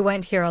 that they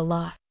went here a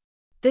lot.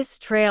 This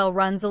trail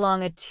runs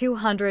along a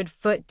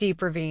 200-foot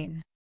deep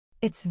ravine.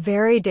 It's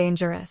very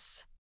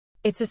dangerous.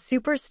 It's a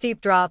super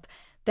steep drop,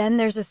 Then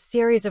there's a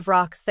series of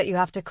rocks that you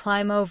have to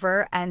climb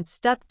over and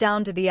step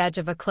down to the edge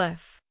of a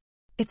cliff.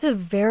 It's a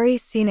very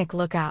scenic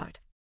lookout.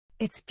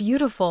 It's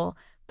beautiful,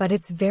 but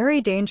it's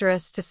very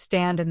dangerous to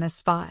stand in this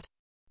spot.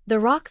 The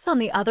rocks on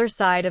the other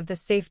side of the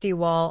safety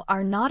wall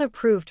are not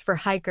approved for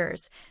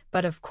hikers,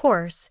 but of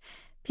course,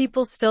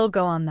 people still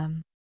go on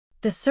them.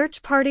 The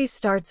search party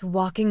starts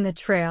walking the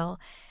trail,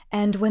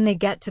 and when they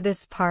get to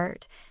this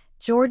part,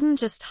 Jordan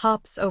just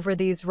hops over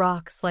these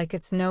rocks like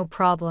it's no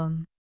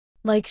problem.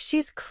 Like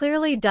she's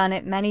clearly done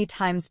it many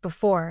times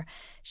before,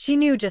 she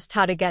knew just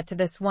how to get to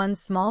this one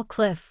small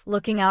cliff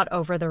looking out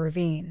over the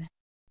ravine.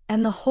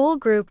 And the whole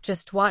group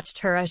just watched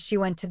her as she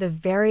went to the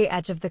very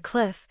edge of the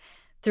cliff,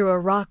 threw a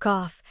rock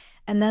off,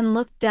 and then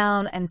looked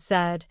down and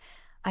said,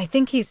 "I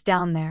think he's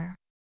down there."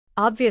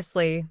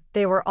 Obviously,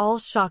 they were all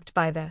shocked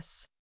by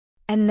this.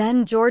 And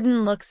then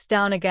Jordan looks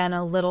down again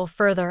a little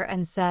further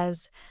and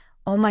says,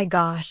 "Oh my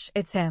gosh,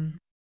 it's him."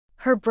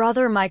 Her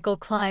brother Michael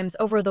climbs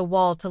over the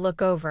wall to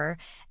look over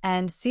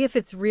and see if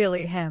it's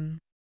really him.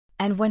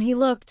 And when he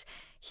looked,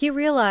 he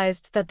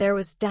realized that there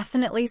was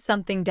definitely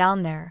something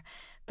down there,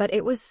 but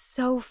it was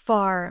so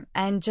far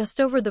and just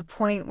over the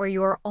point where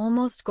you are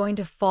almost going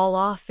to fall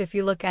off if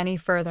you look any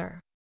further.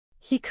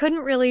 He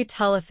couldn't really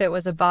tell if it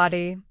was a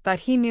body,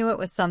 but he knew it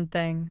was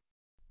something.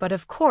 But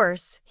of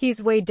course,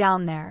 he's way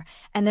down there,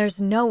 and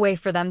there's no way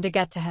for them to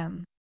get to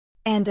him.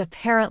 And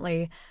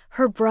apparently,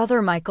 her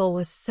brother Michael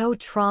was so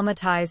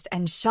traumatized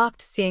and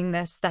shocked seeing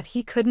this that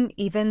he couldn't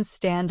even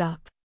stand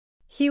up.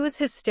 He was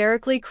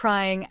hysterically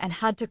crying and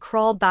had to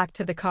crawl back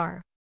to the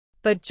car.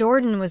 But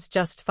Jordan was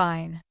just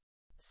fine.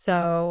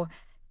 So,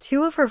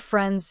 two of her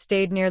friends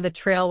stayed near the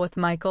trail with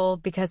Michael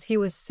because he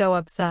was so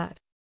upset.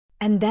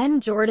 And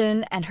then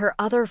Jordan and her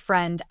other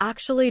friend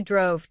actually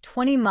drove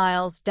 20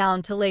 miles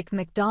down to Lake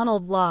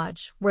McDonald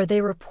Lodge, where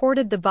they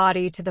reported the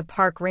body to the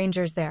park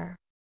rangers there.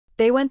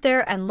 They went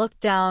there and looked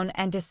down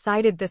and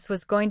decided this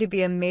was going to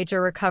be a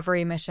major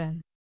recovery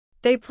mission.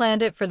 They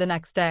planned it for the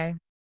next day.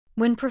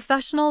 When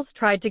professionals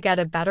tried to get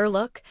a better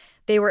look,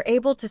 they were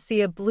able to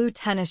see a blue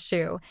tennis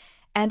shoe,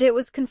 and it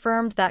was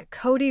confirmed that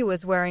Cody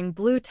was wearing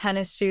blue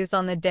tennis shoes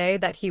on the day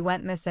that he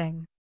went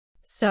missing.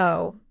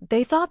 So,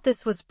 they thought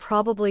this was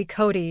probably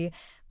Cody,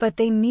 but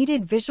they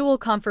needed visual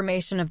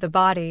confirmation of the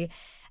body,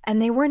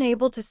 and they weren't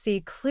able to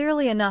see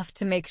clearly enough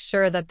to make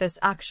sure that this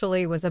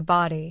actually was a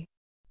body.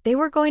 They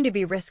were going to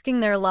be risking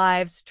their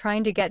lives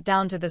trying to get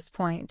down to this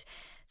point,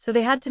 so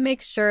they had to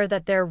make sure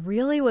that there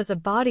really was a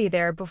body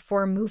there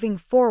before moving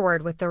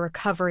forward with the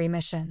recovery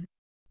mission.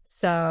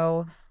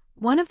 So,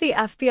 one of the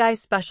FBI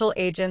special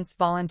agents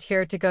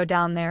volunteered to go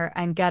down there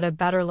and get a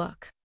better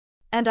look.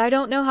 And I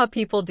don't know how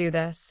people do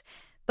this,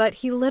 but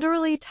he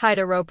literally tied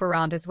a rope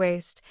around his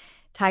waist,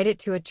 tied it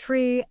to a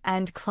tree,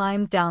 and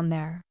climbed down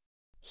there.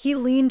 He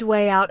leaned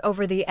way out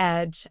over the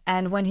edge,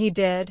 and when he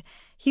did,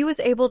 he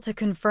was able to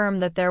confirm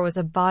that there was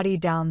a body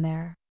down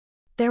there.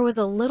 There was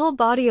a little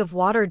body of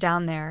water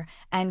down there,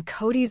 and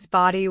Cody's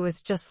body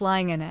was just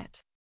lying in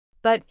it.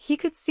 But he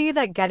could see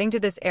that getting to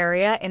this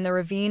area in the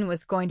ravine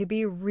was going to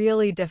be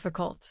really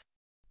difficult.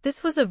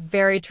 This was a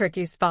very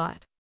tricky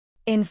spot.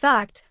 In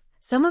fact,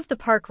 some of the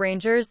park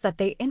rangers that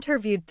they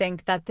interviewed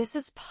think that this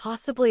is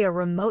possibly a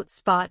remote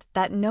spot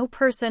that no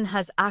person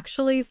has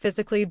actually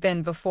physically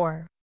been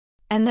before.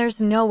 And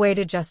there's no way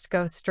to just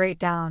go straight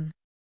down.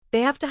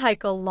 They have to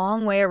hike a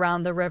long way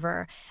around the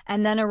river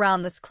and then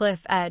around this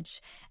cliff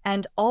edge,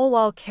 and all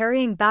while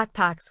carrying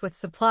backpacks with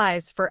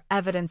supplies for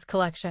evidence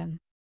collection.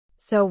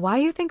 So why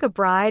do you think a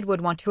bride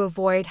would want to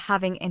avoid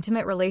having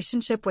intimate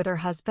relationship with her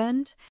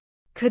husband?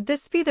 Could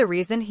this be the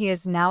reason he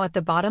is now at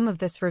the bottom of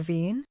this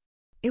ravine?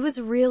 It was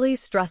really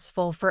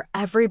stressful for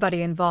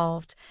everybody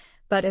involved,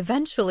 but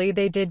eventually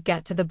they did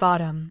get to the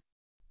bottom.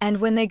 And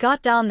when they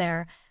got down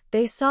there,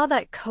 they saw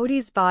that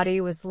Cody's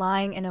body was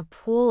lying in a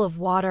pool of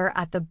water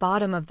at the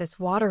bottom of this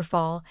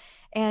waterfall,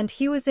 and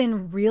he was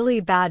in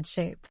really bad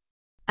shape.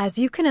 As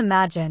you can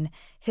imagine,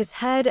 his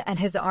head and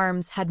his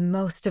arms had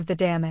most of the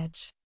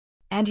damage.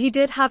 And he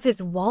did have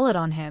his wallet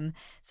on him,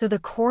 so the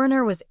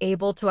coroner was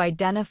able to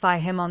identify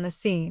him on the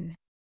scene.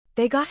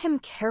 They got him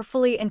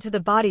carefully into the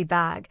body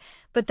bag,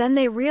 but then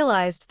they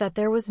realized that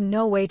there was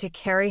no way to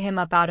carry him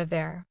up out of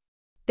there.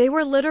 They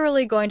were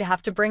literally going to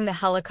have to bring the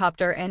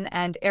helicopter in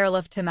and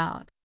airlift him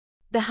out.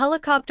 The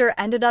helicopter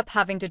ended up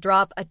having to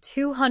drop a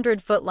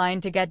 200-foot line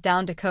to get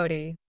down to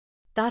Cody.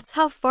 That's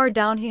how far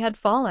down he had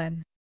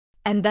fallen.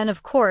 And then,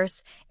 of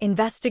course,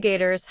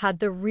 investigators had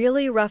the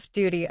really rough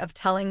duty of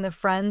telling the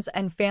friends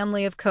and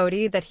family of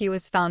Cody that he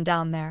was found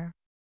down there.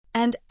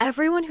 And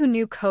everyone who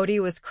knew Cody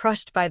was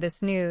crushed by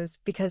this news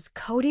because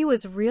Cody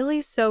was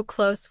really so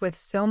close with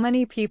so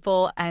many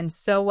people and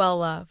so well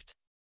loved.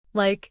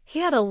 Like, he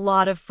had a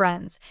lot of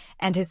friends,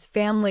 and his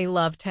family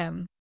loved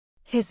him.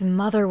 His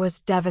mother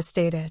was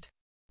devastated.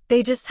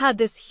 They just had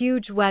this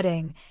huge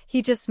wedding.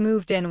 He just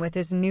moved in with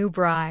his new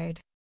bride.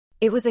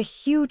 It was a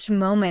huge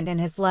moment in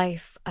his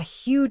life, a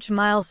huge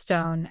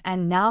milestone,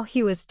 and now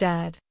he was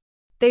dead.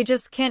 They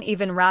just can't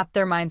even wrap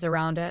their minds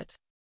around it.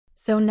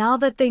 So now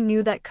that they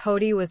knew that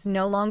Cody was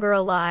no longer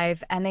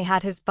alive and they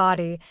had his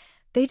body,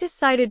 they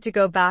decided to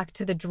go back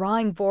to the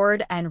drawing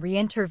board and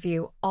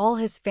re-interview all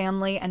his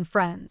family and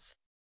friends.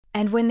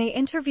 And when they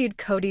interviewed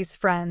Cody's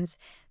friends,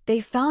 they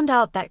found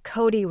out that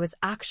Cody was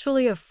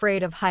actually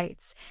afraid of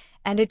heights,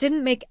 and it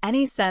didn't make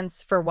any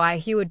sense for why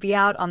he would be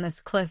out on this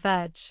cliff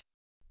edge.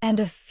 And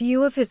a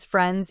few of his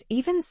friends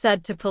even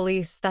said to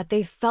police that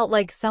they felt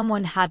like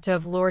someone had to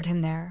have lured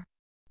him there.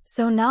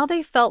 So now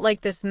they felt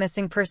like this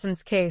missing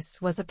persons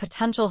case was a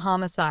potential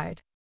homicide.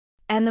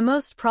 And the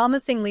most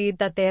promising lead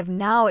that they have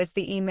now is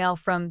the email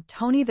from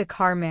Tony the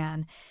Car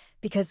Man,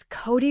 because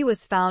Cody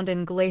was found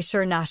in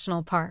Glacier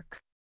National Park.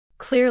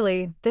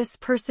 Clearly, this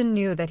person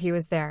knew that he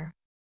was there.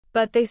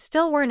 But they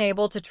still weren't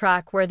able to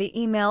track where the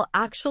email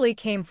actually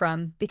came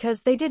from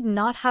because they did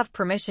not have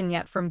permission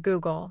yet from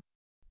Google.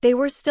 They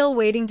were still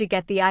waiting to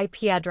get the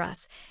IP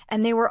address,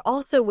 and they were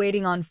also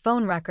waiting on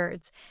phone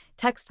records,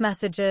 text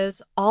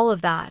messages, all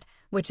of that,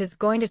 which is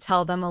going to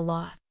tell them a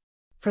lot.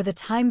 For the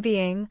time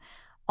being,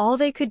 all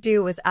they could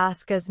do was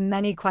ask as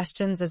many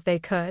questions as they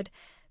could,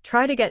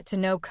 try to get to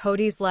know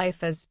Cody's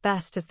life as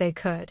best as they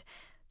could,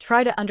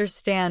 try to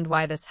understand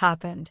why this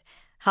happened,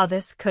 how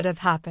this could have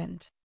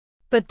happened.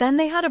 But then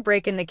they had a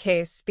break in the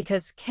case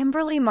because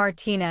Kimberly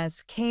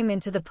Martinez came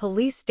into the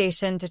police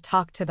station to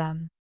talk to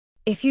them.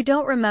 If you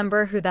don't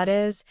remember who that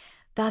is,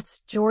 that's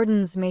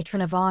Jordan's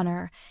matron of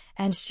honor,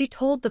 and she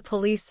told the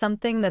police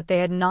something that they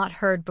had not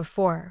heard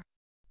before.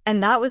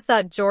 And that was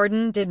that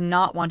Jordan did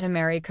not want to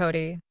marry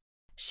Cody.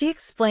 She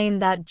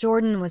explained that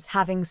Jordan was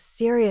having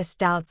serious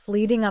doubts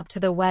leading up to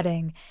the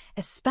wedding,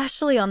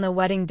 especially on the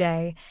wedding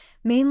day,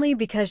 mainly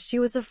because she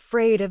was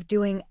afraid of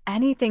doing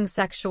anything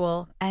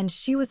sexual and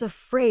she was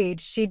afraid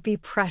she'd be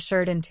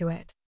pressured into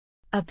it.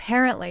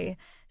 Apparently,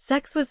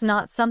 sex was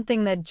not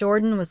something that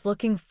Jordan was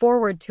looking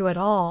forward to at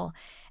all,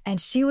 and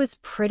she was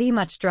pretty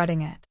much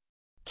dreading it.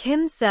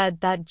 Kim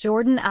said that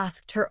Jordan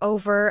asked her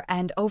over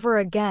and over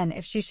again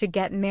if she should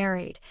get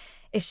married,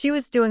 if she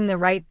was doing the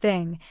right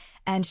thing,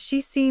 and she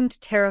seemed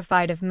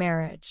terrified of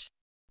marriage.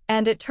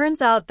 And it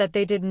turns out that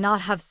they did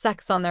not have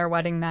sex on their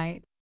wedding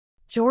night.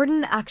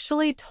 Jordan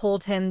actually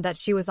told him that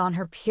she was on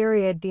her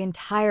period the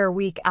entire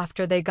week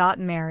after they got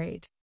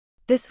married.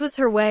 This was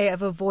her way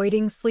of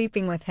avoiding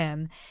sleeping with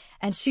him,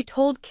 and she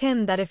told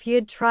Kim that if he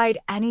had tried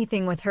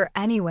anything with her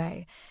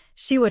anyway,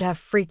 she would have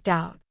freaked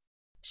out.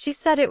 She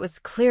said it was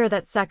clear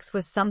that sex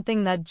was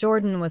something that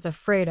Jordan was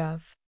afraid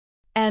of.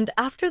 And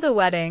after the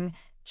wedding,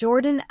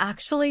 Jordan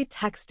actually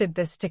texted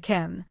this to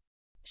Kim.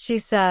 She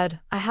said,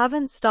 "I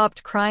haven't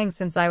stopped crying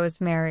since I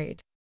was married.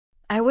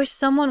 I wish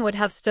someone would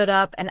have stood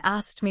up and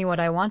asked me what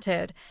I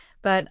wanted,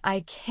 but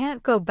I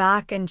can't go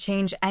back and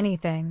change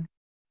anything.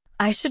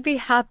 I should be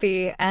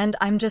happy, and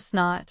I'm just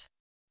not.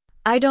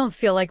 I don't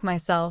feel like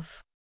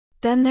myself."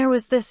 Then there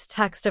was this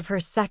text of her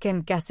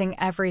second-guessing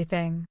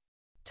everything.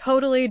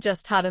 Totally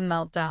just had a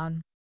meltdown.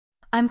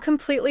 "I'm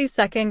completely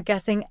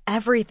second-guessing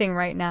everything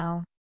right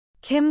now."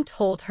 Kim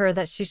told her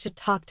that she should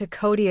talk to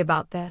Cody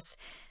about this,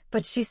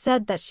 but she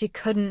said that she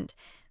couldn't,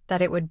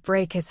 that it would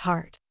break his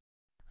heart.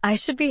 "I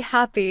should be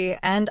happy,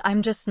 and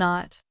I'm just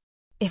not.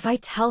 If I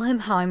tell him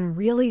how I'm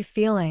really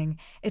feeling,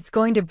 it's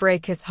going to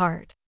break his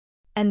heart."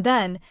 And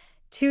then,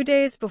 2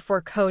 days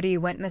before Cody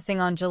went missing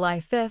on July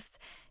 5th,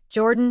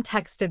 Jordan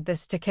texted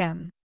this to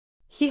Kim.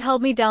 "He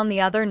held me down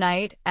the other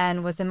night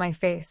and was in my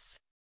face.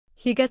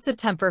 He gets a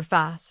temper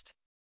fast."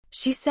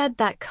 She said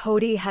that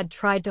Cody had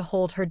tried to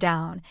hold her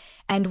down,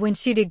 and when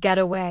she did get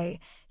away,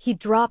 he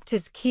dropped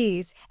his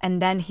keys and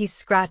then he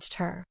scratched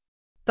her.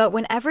 But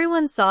when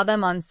everyone saw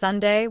them on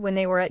Sunday when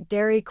they were at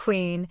Dairy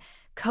Queen,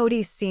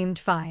 Cody seemed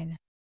fine.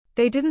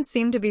 They didn't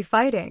seem to be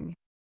fighting.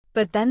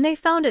 But then they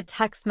found a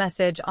text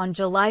message on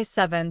July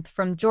 7th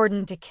from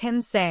Jordan to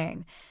Kim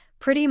saying,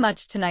 "Pretty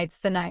much tonight's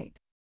the night.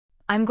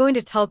 I'm going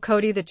to tell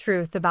Cody the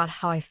truth about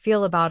how I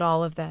feel about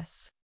all of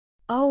this.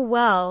 Oh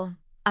well,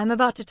 I'm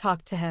about to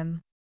talk to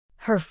him."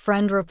 Her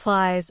friend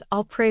replies,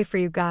 "I'll pray for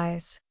you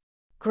guys."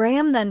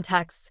 Graham then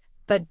texts,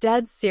 "But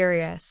dead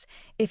serious,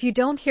 if you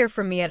don't hear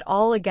from me at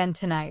all again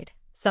tonight,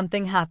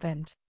 something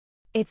happened."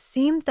 It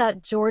seemed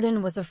that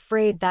Jordan was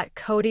afraid that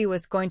Cody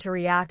was going to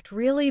react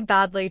really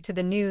badly to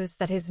the news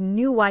that his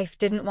new wife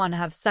didn't want to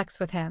have sex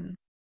with him.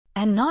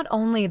 And not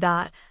only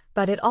that,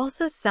 but it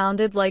also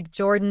sounded like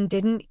Jordan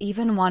didn't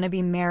even want to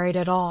be married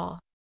at all.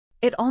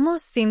 It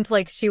almost seemed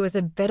like she was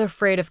a bit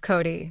afraid of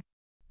Cody.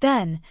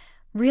 Then,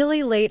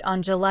 really late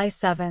on July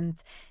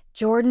 7th,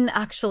 Jordan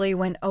actually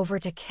went over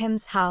to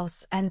Kim's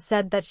house and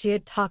said that she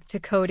had talked to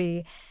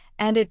Cody,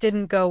 and it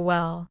didn't go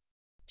well.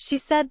 She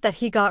said that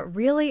he got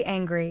really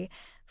angry,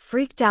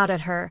 freaked out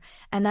at her,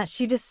 and that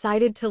she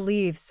decided to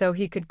leave so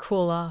he could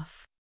cool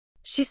off.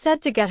 She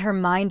said to get her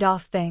mind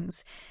off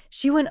things,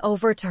 she went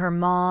over to her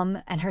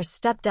mom and her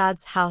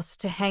stepdad's house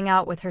to hang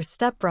out with her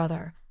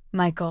stepbrother,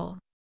 Michael.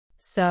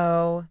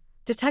 So,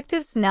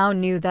 detectives now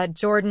knew that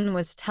Jordan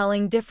was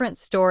telling different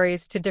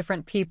stories to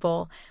different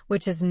people,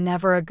 which is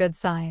never a good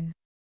sign.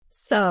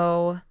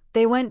 So,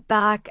 they went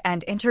back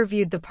and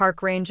interviewed the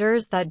park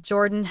rangers that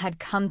Jordan had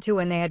come to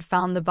when they had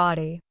found the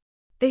body.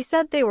 They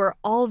said they were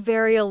all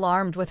very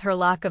alarmed with her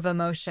lack of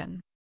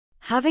emotion.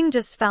 having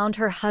just found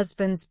her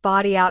husband's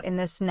body out in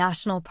this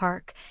national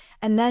park,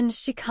 and then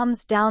she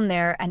comes down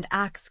there and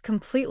acts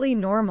completely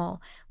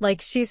normal,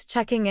 like she's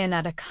checking in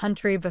at a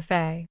country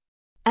buffet.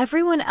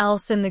 Everyone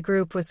else in the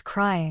group was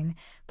crying,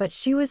 but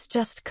she was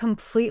just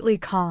completely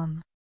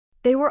calm.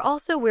 They were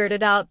also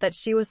weirded out that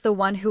she was the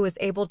one who was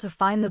able to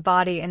find the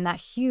body in that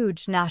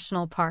huge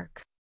national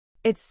park.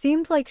 It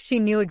seemed like she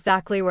knew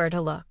exactly where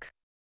to look.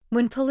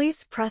 When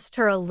police pressed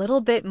her a little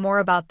bit more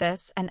about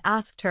this and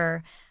asked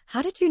her,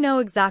 "How did you know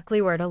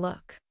exactly where to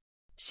look?"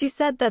 she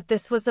said that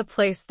this was a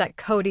place that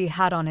Cody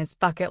had on his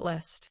bucket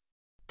list.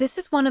 This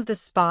is one of the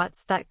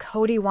spots that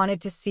Cody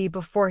wanted to see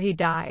before he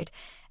died,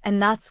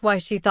 and that's why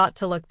she thought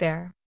to look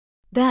there.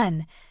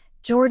 Then,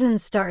 Jordan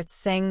starts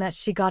saying that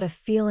she got a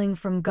feeling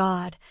from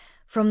God,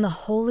 from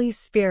the Holy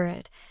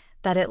Spirit,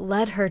 that it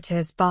led her to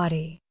his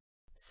body.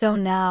 So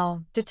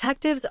now,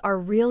 detectives are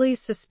really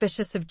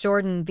suspicious of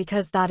Jordan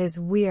because that is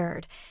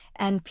weird,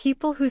 and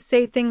people who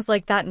say things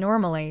like that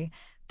normally,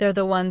 they're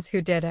the ones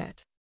who did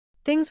it.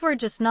 Things were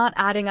just not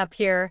adding up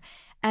here,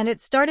 and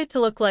it started to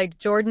look like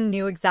Jordan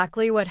knew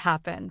exactly what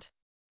happened.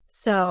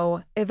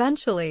 So,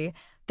 eventually,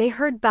 they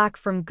heard back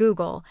from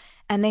Google,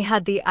 and they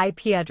had the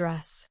IP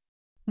address.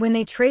 When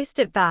they traced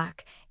it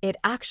back, it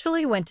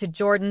actually went to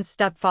Jordan's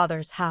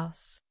stepfather's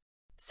house.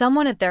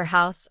 Someone at their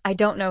house, I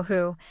don't know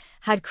who,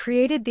 had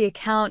created the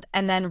account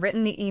and then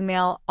written the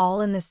email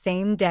all in the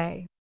same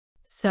day.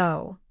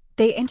 So,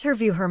 they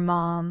interview her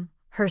mom,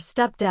 her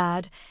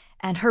stepdad,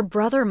 and her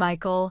brother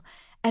Michael,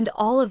 and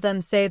all of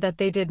them say that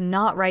they did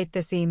not write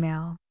this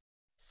email.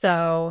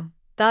 So,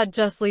 that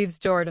just leaves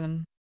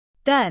Jordan.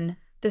 Then,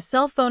 the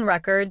cell phone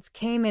records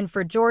came in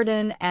for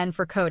Jordan and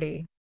for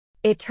Cody.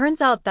 It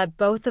turns out that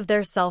both of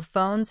their cell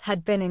phones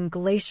had been in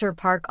Glacier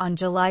Park on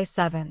July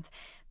 7th,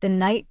 the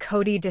night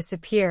Cody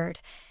disappeared,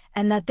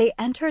 and that they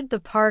entered the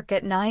park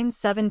at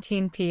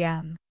 9:17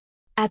 p.m.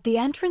 At the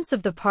entrance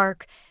of the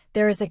park,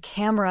 there is a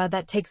camera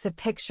that takes a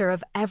picture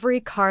of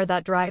every car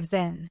that drives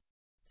in.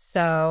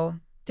 So,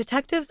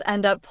 detectives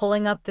end up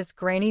pulling up this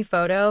grainy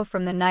photo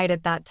from the night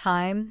at that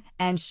time,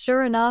 and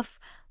sure enough,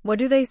 what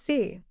do they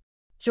see?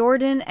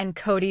 Jordan and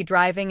Cody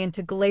driving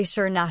into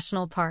Glacier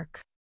National Park.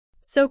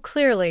 So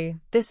clearly,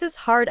 this is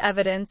hard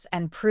evidence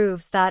and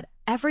proves that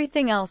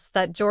everything else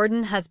that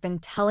Jordan has been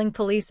telling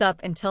police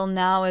up until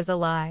now is a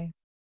lie.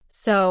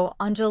 So,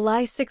 on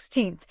July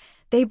 16th,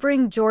 they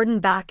bring Jordan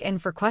back in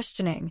for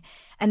questioning,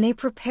 and they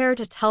prepare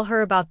to tell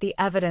her about the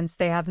evidence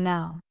they have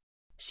now.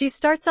 She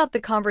starts out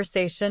the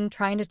conversation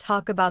trying to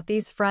talk about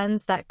these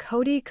friends that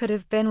Cody could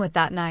have been with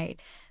that night,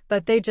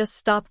 but they just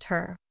stopped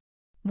her.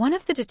 One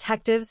of the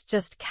detectives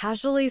just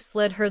casually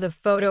slid her the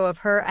photo of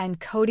her and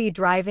Cody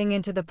driving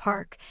into the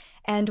park,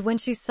 and when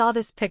she saw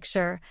this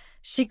picture,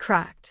 she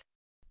cracked.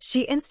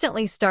 She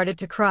instantly started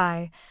to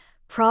cry,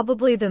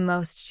 probably the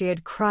most she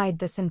had cried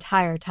this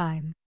entire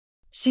time.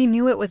 She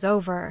knew it was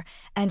over,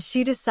 and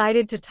she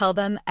decided to tell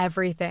them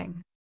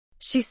everything.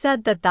 She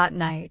said that that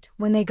night,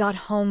 when they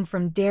got home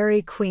from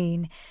Dairy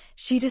Queen,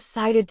 she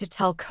decided to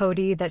tell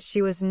Cody that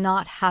she was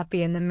not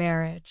happy in the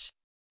marriage.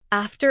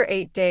 After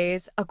 8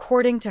 days,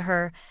 according to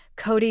her,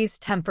 Cody's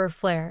temper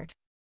flared.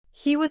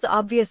 He was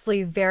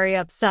obviously very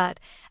upset,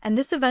 and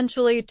this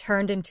eventually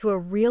turned into a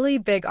really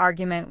big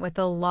argument with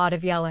a lot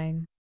of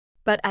yelling.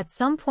 But at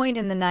some point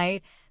in the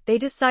night, they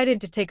decided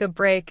to take a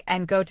break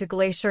and go to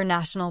Glacier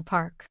National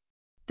Park.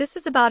 This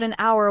is about an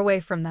hour away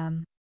from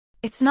them.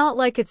 It's not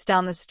like it's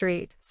down the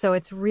street, so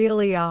it's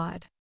really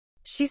odd.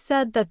 She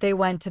said that they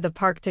went to the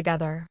park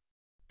together.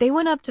 They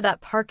went up to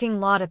that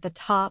parking lot at the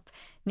top,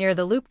 near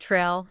the loop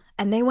trail,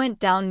 and they went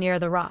down near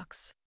the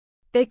rocks.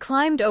 They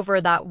climbed over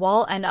that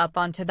wall and up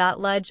onto that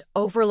ledge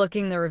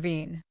overlooking the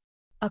ravine.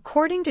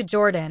 According to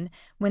Jordan,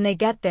 when they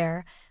get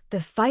there,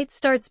 the fight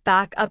starts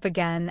back up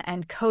again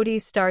and Cody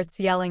starts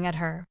yelling at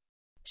her.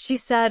 She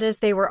said as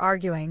they were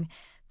arguing,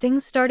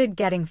 things started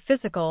getting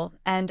physical,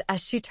 and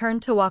as she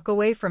turned to walk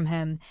away from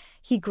him,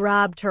 he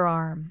grabbed her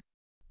arm.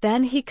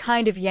 Then he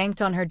kind of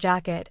yanked on her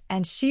jacket,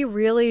 and she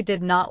really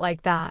did not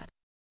like that.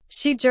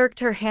 She jerked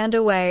her hand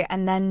away,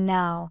 and then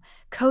now,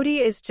 Cody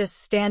is just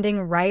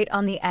standing right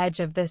on the edge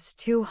of this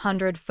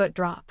 200-foot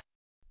drop.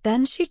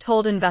 Then she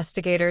told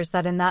investigators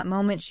that in that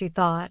moment she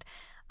thought,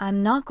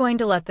 "I'm not going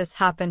to let this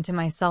happen to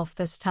myself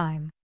this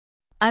time.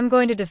 I'm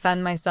going to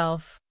defend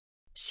myself."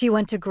 She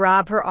went to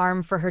grab her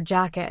arm for her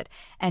jacket,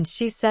 and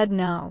she said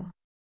no.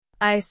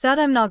 "I said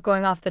I'm not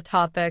going off the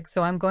topic,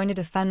 so I'm going to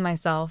defend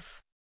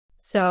myself.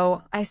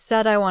 So I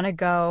said I want to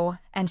go,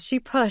 and she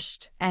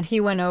pushed, and he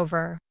went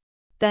over.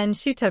 Then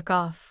she took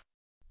off."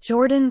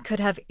 Jordan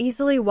could have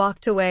easily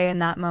walked away in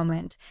that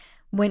moment,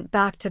 went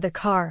back to the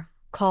car,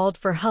 called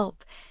for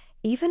help,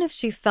 even if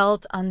she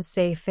felt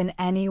unsafe in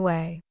any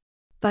way.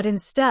 But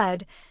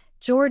instead,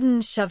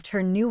 Jordan shoved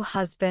her new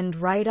husband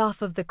right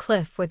off of the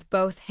cliff with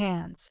both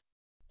hands.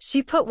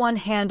 She put one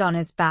hand on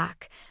his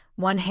back,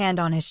 one hand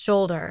on his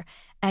shoulder,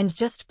 and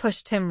just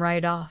pushed him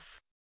right off.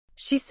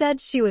 She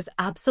said she was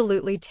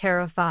absolutely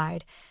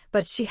terrified,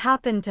 but she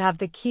happened to have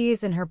the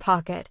keys in her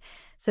pocket,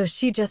 so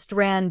she just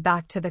ran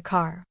back to the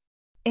car.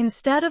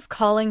 Instead of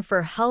calling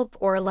for help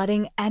or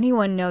letting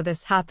anyone know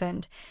this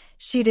happened,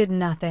 she did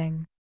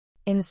nothing.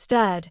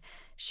 Instead,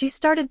 she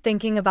started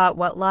thinking about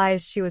what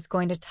lies she was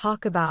going to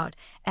talk about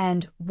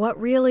and what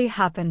really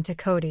happened to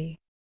Cody.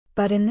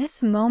 But in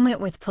this moment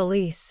with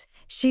police,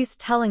 she's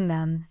telling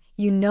them,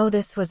 "You know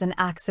this was an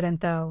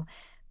accident though.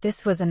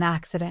 This was an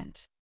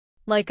accident.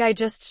 Like I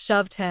just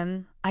shoved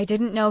him. I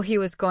didn't know he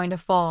was going to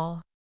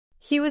fall.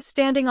 He was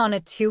standing on a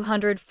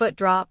 200-foot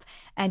drop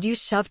and you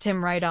shoved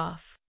him right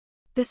off.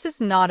 This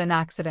is not an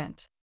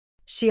accident."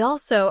 She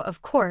also,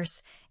 of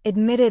course,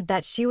 admitted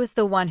that she was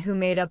the one who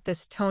made up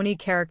this Tony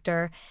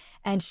character,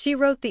 and she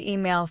wrote the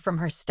email from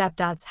her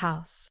stepdad's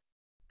house.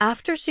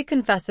 After she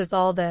confesses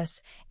all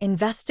this,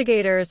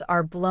 investigators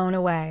are blown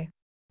away.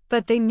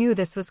 But they knew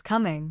this was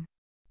coming.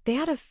 They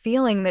had a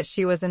feeling that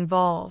she was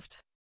involved.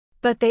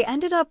 But they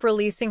ended up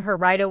releasing her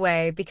right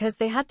away because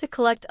they had to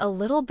collect a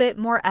little bit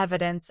more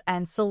evidence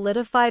and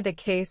solidify the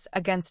case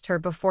against her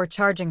before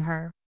charging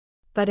her.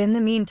 But in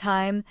the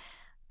meantime,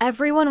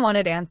 everyone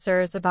wanted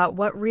answers about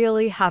what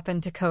really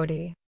happened to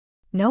Cody.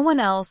 No one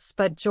else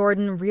but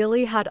Jordan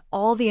really had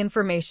all the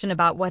information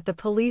about what the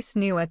police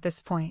knew at this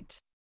point.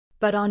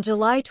 But on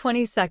July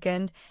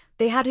 22nd,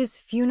 they had his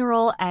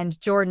funeral and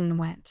Jordan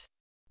went.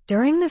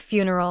 During the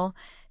funeral,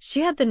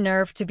 she had the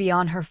nerve to be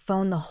on her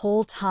phone the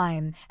whole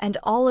time, and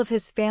all of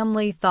his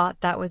family thought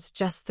that was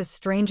just the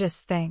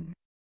strangest thing.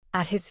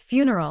 At his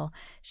funeral,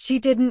 she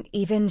didn't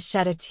even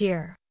shed a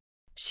tear.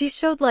 She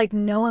showed like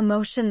no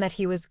emotion that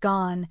he was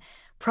gone,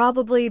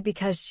 probably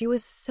because she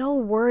was so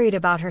worried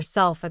about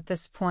herself at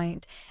this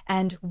point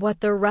and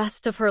what the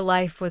rest of her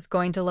life was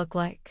going to look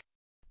like.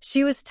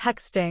 She was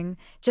texting,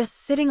 just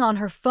sitting on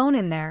her phone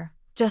in there,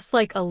 just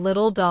like a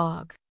little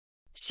dog.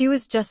 She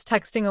was just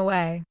texting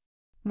away.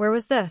 Where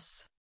was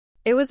this?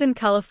 It was in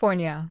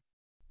California.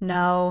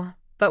 No,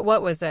 but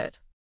what was it?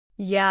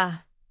 Yeah,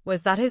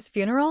 was that his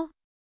funeral?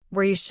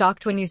 Were you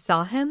shocked when you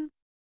saw him?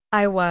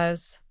 I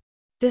was.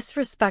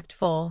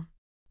 Disrespectful.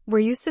 Were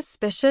you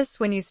suspicious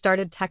when you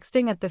started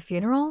texting at the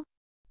funeral?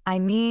 I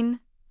mean,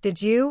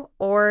 did you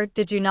or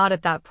did you not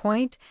at that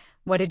point?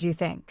 What did you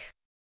think?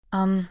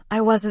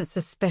 I wasn't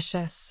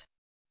suspicious.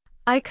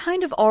 I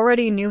kind of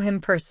already knew him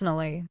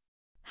personally.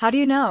 How do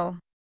you know?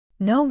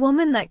 No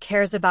woman that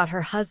cares about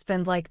her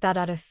husband like that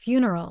at a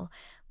funeral.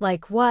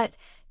 Like what?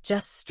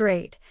 Just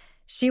straight.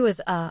 She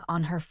was,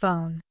 on her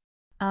phone.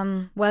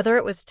 Whether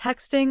it was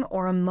texting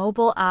or a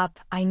mobile app,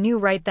 I knew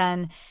right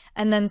then,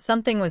 and then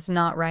something was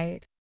not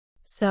right.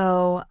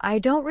 So, I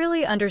don't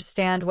really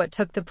understand what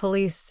took the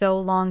police so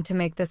long to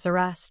make this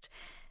arrest,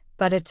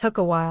 but it took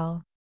a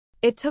while.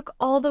 It took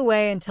all the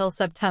way until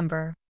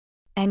September.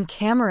 And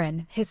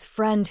Cameron, his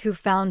friend who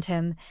found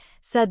him,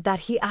 said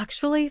that he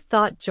actually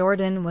thought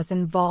Jordan was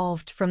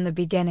involved from the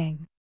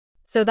beginning.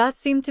 So that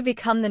seemed to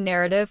become the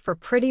narrative for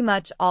pretty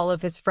much all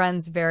of his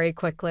friends very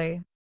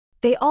quickly.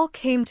 They all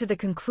came to the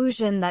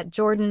conclusion that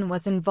Jordan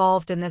was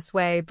involved in this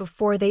way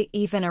before they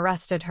even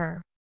arrested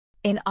her.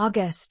 In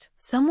August,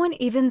 someone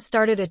even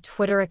started a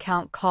Twitter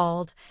account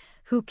called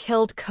Who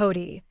Killed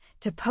Cody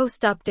to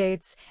post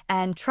updates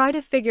and try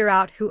to figure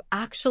out who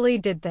actually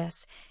did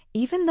this,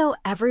 even though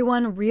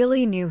everyone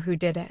really knew who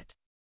did it.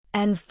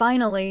 And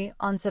finally,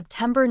 on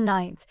September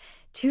 9th,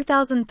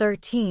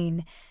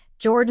 2013,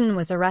 Jordan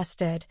was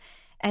arrested,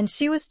 and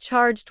she was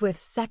charged with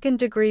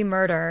second-degree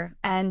murder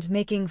and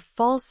making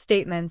false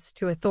statements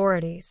to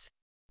authorities.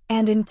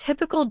 And in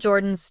typical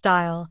Jordan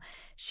style,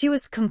 she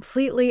was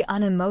completely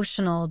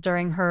unemotional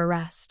during her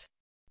arrest.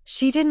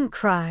 She didn't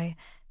cry,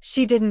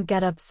 she didn't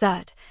get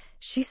upset,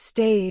 she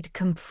stayed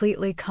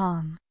completely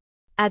calm.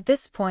 At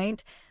this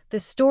point, the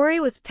story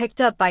was picked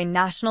up by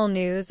national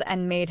news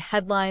and made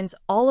headlines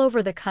all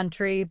over the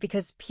country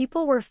because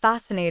people were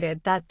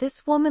fascinated that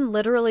this woman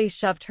literally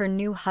shoved her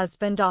new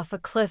husband off a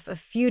cliff a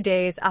few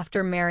days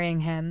after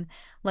marrying him,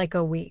 like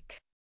a week.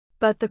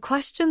 But the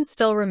question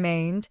still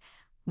remained,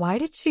 why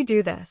did she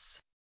do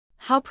this?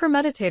 How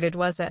premeditated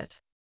was it?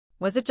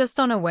 Was it just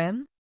on a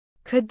whim?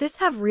 Could this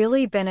have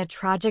really been a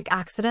tragic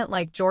accident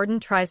like Jordan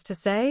tries to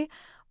say,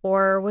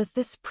 or was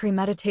this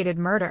premeditated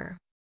murder?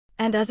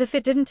 And as if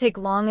it didn't take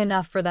long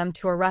enough for them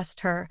to arrest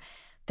her,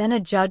 then a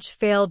judge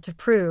failed to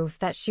prove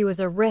that she was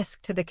a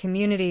risk to the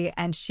community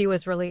and she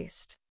was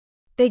released.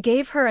 They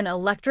gave her an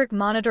electric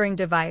monitoring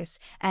device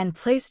and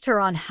placed her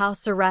on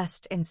house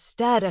arrest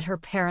instead at her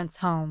parents'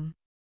 home.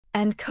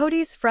 And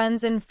Cody's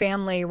friends and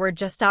family were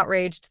just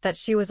outraged that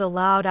she was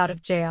allowed out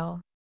of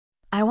jail.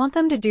 I want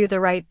them to do the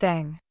right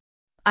thing.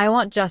 I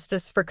want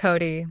justice for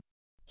Cody.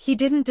 He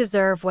didn't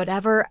deserve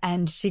whatever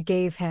end she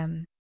gave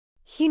him.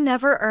 He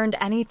never earned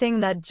anything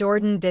that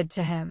Jordan did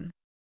to him.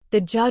 The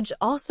judge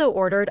also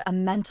ordered a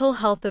mental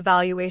health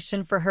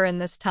evaluation for her in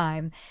this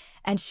time,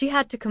 and she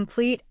had to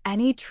complete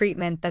any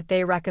treatment that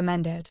they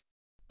recommended.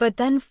 But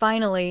then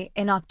finally,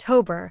 in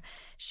October,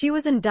 she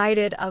was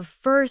indicted of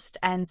first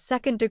and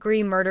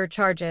second-degree murder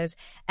charges,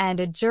 and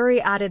a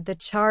jury added the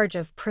charge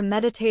of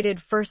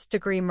premeditated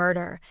first-degree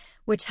murder,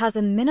 which has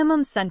a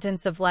minimum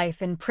sentence of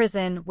life in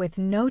prison with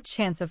no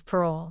chance of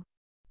parole.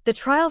 The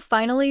trial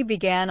finally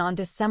began on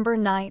December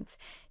 9th,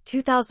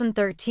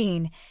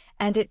 2013,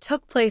 and it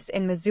took place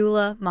in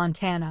Missoula,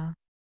 Montana.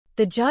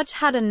 The judge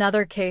had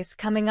another case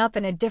coming up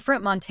in a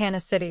different Montana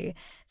city,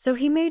 so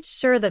he made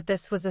sure that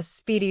this was a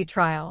speedy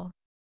trial.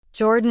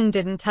 Jordan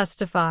didn't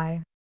testify.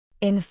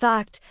 In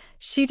fact,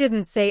 she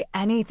didn't say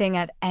anything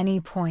at any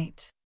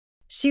point.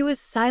 She was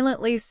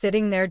silently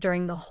sitting there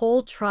during the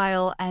whole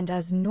trial and,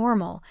 as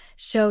normal,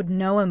 showed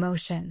no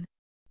emotion.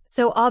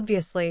 So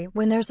obviously,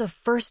 when there's a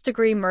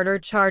first-degree murder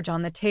charge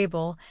on the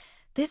table,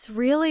 this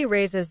really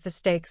raises the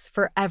stakes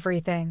for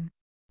everything.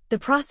 The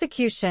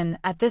prosecution,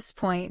 at this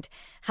point,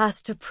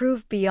 has to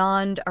prove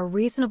beyond a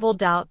reasonable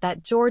doubt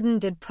that Jordan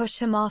did push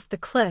him off the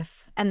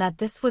cliff and that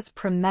this was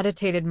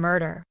premeditated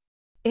murder.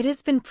 It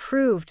has been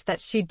proved that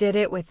she did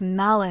it with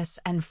malice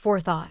and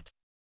forethought.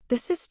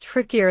 This is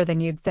trickier than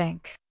you'd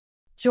think.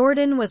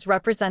 Jordan was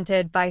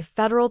represented by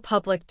federal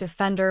public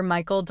defender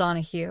Michael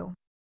Donahue.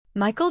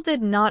 Michael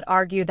did not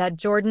argue that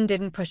Jordan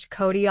didn't push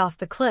Cody off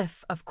the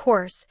cliff, of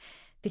course,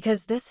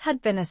 because this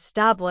had been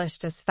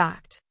established as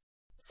fact.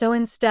 So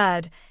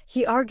instead,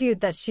 he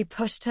argued that she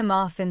pushed him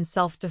off in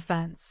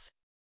self-defense.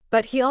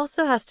 But he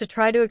also has to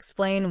try to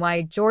explain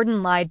why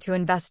Jordan lied to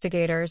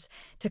investigators,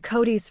 to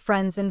Cody's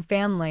friends and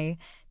family,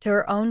 to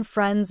her own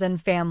friends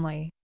and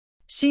family.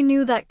 She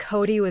knew that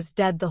Cody was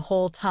dead the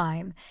whole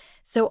time,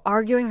 so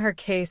arguing her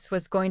case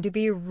was going to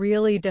be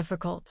really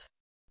difficult.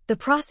 The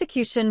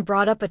prosecution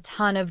brought up a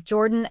ton of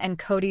Jordan and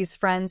Cody's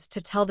friends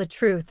to tell the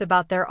truth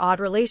about their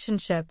odd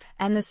relationship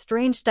and the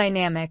strange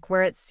dynamic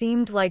where it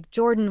seemed like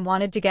Jordan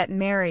wanted to get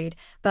married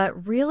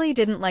but really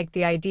didn't like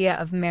the idea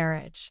of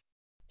marriage.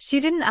 She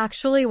didn't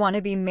actually want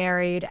to be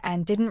married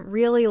and didn't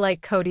really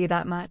like Cody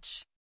that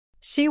much.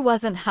 She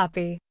wasn't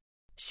happy.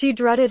 She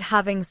dreaded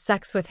having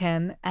sex with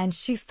him, and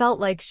she felt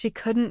like she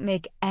couldn't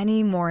make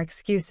any more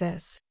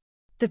excuses.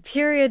 The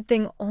period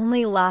thing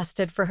only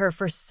lasted for her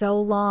for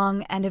so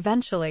long, and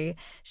eventually,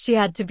 she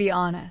had to be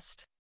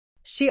honest.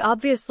 She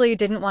obviously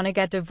didn't want to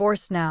get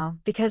divorced now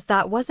because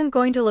that wasn't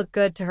going to look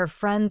good to her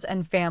friends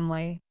and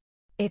family.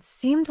 It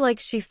seemed like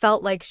she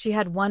felt like she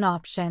had one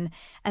option,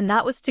 and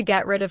that was to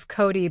get rid of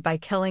Cody by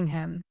killing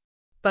him.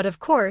 But of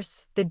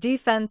course, the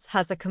defense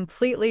has a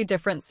completely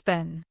different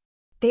spin.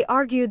 They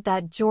argued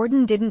that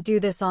Jordan didn't do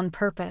this on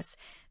purpose,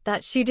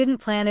 that she didn't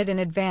plan it in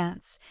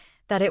advance,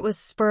 that it was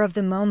spur of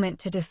the moment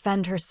to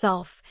defend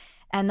herself,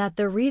 and that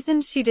the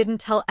reason she didn't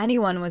tell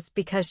anyone was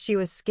because she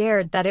was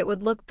scared that it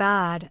would look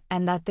bad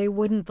and that they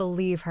wouldn't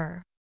believe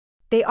her.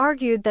 They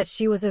argued that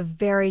she was a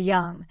very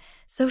young,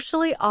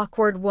 socially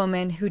awkward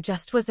woman who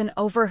just was in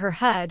over her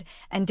head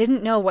and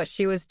didn't know what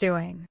she was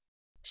doing.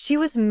 She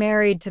was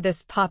married to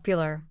this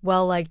popular,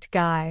 well-liked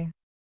guy.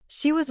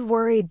 She was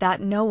worried that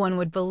no one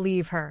would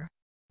believe her.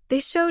 They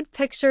showed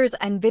pictures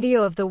and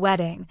video of the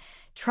wedding,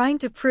 trying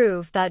to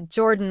prove that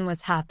Jordan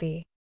was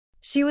happy.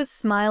 She was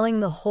smiling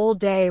the whole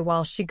day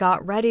while she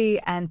got ready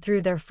and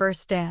threw their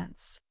first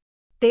dance.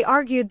 They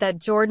argued that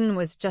Jordan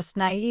was just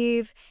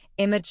naive,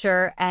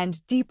 immature,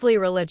 and deeply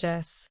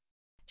religious.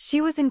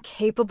 She was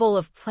incapable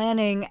of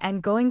planning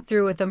and going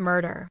through with a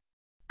murder.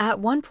 At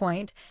one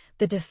point,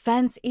 the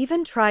defense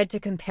even tried to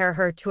compare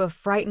her to a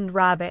frightened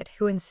rabbit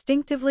who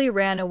instinctively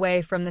ran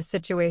away from the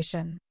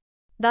situation.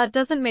 That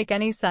doesn't make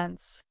any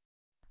sense.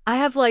 I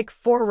have like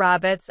 4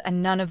 rabbits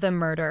and none of them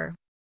murder.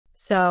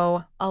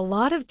 So, a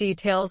lot of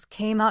details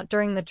came out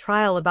during the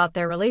trial about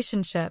their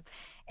relationship,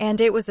 and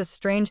it was a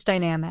strange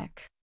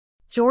dynamic.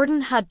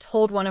 Jordan had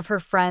told one of her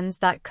friends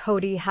that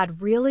Cody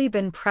had really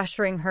been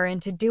pressuring her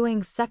into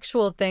doing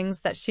sexual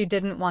things that she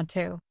didn't want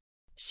to.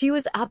 She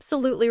was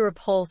absolutely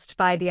repulsed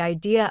by the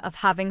idea of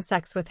having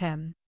sex with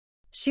him.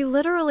 She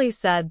literally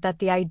said that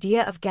the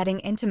idea of getting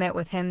intimate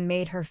with him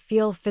made her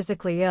feel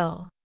physically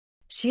ill.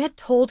 She had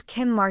told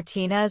Kim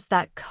Martinez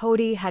that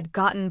Cody had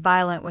gotten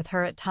violent with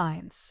her at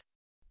times.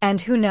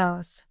 And who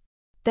knows?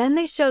 Then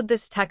they showed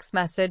this text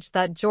message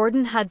that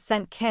Jordan had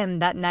sent Kim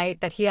that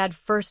night that he had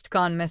first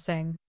gone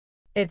missing.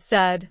 It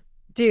said,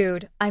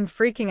 "Dude, I'm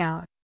freaking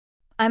out.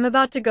 I'm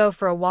about to go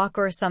for a walk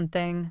or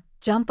something,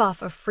 jump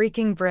off a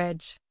freaking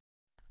bridge.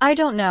 I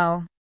don't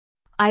know.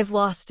 I've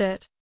lost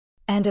it."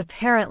 And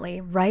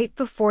apparently, right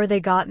before they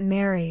got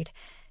married,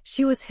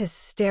 she was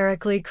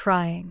hysterically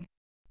crying.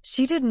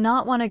 She did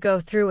not want to go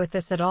through with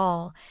this at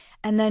all,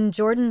 and then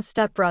Jordan's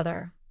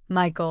stepbrother,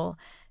 Michael,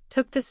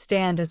 took the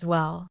stand as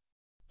well.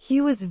 He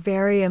was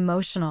very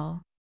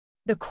emotional.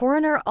 The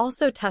coroner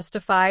also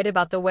testified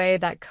about the way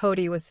that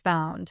Cody was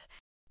found.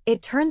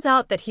 It turns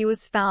out that he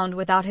was found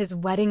without his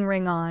wedding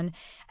ring on,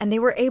 and they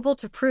were able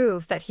to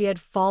prove that he had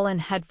fallen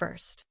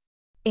headfirst.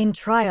 In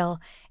trial,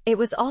 it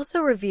was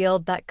also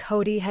revealed that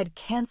Cody had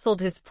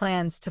canceled his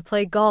plans to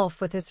play golf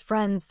with his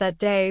friends that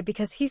day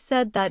because he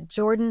said that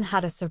Jordan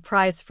had a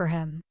surprise for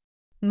him.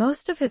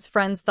 Most of his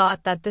friends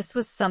thought that this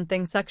was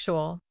something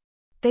sexual.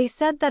 They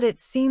said that it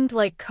seemed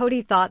like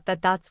Cody thought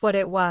that that's what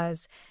it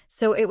was,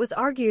 so it was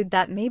argued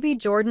that maybe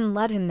Jordan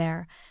led him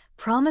there,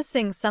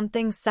 promising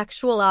something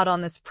sexual out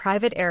on this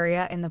private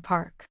area in the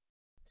park.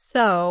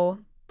 So,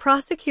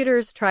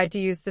 prosecutors tried to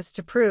use this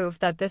to prove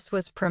that this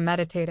was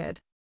premeditated.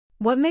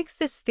 What makes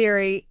this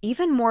theory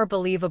even more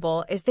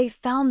believable is they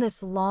found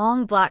this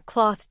long black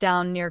cloth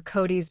down near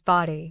Cody's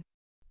body.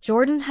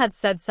 Jordan had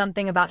said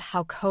something about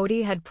how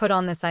Cody had put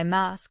on this eye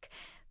mask,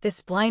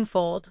 this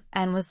blindfold,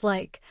 and was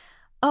like,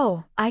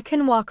 "Oh, I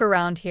can walk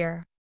around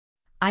here.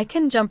 I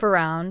can jump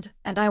around,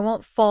 and I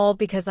won't fall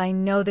because I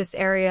know this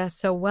area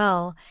so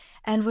well,"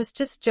 and was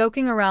just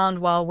joking around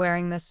while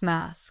wearing this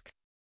mask.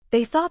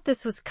 They thought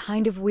this was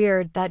kind of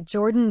weird that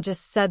Jordan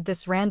just said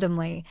this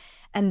randomly,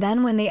 and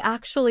then when they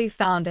actually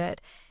found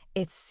it,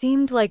 it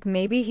seemed like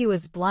maybe he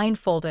was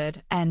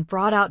blindfolded and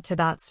brought out to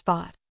that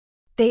spot.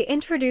 They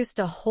introduced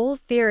a whole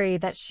theory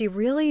that she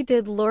really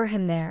did lure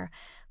him there,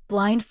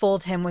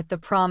 blindfold him with the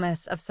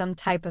promise of some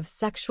type of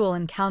sexual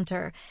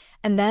encounter,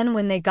 and then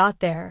when they got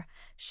there,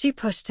 she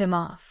pushed him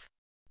off.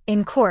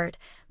 In court,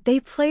 they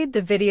played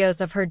the videos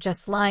of her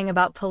just lying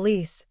about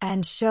police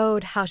and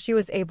showed how she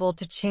was able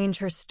to change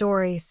her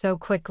story so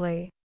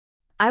quickly.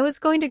 "I was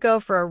going to go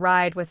for a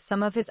ride with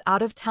some of his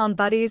out-of-town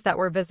buddies that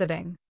were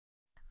visiting.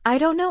 I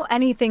don't know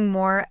anything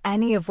more,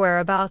 any of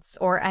whereabouts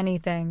or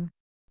anything."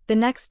 The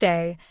next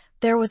day,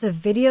 there was a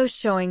video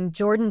showing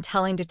Jordan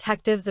telling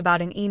detectives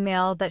about an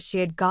email that she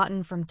had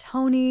gotten from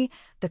Tony,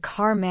 the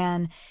car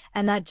man,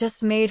 and that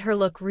just made her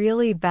look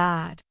really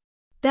bad.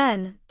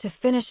 Then, to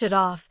finish it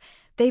off,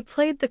 they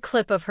played the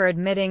clip of her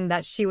admitting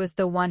that she was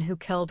the one who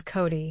killed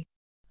Cody.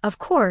 Of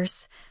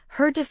course,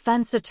 her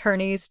defense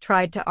attorneys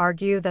tried to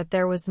argue that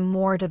there was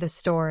more to the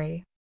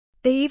story.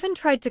 They even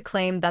tried to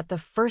claim that the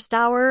first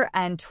hour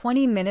and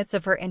 20 minutes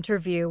of her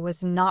interview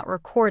was not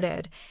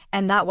recorded,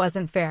 and that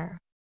wasn't fair.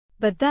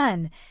 But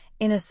then,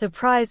 in a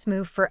surprise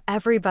move for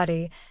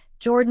everybody,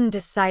 Jordan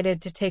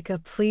decided to take a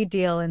plea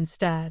deal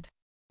instead.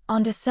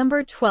 On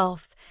December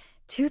 12,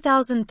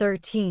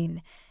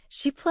 2013,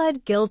 she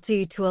pled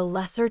guilty to a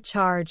lesser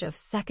charge of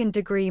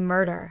second-degree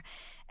murder,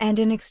 and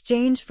in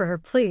exchange for her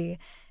plea,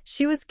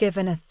 she was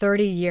given a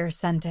 30-year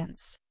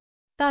sentence.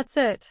 That's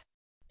it.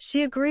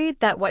 She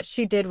agreed that what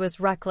she did was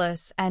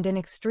reckless and in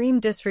extreme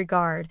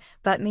disregard,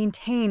 but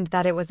maintained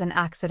that it was an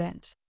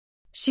accident.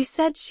 She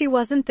said she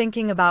wasn't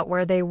thinking about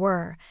where they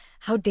were,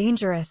 how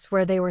dangerous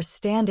where they were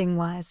standing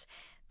was,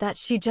 that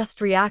she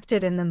just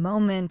reacted in the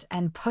moment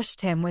and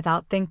pushed him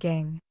without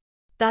thinking.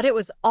 That it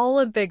was all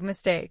a big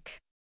mistake.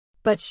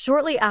 But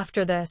shortly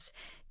after this,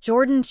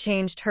 Jordan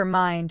changed her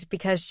mind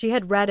because she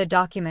had read a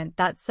document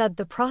that said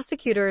the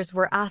prosecutors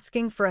were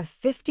asking for a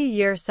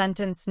 50-year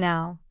sentence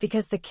now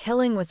because the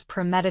killing was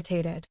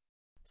premeditated.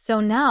 So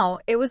now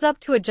it was up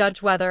to a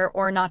judge whether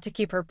or not to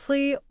keep her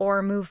plea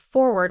or move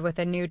forward with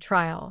a new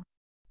trial.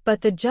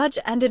 But the judge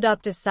ended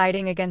up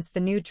deciding against the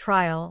new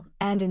trial,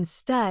 and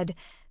instead,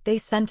 they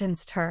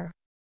sentenced her.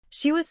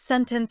 She was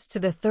sentenced to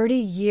the 30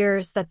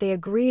 years that they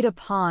agreed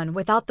upon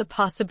without the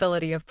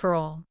possibility of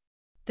parole.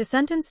 The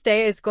sentence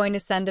day is going to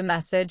send a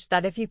message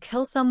that if you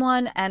kill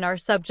someone and are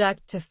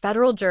subject to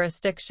federal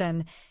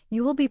jurisdiction,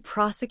 you will be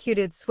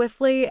prosecuted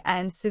swiftly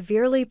and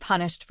severely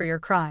punished for your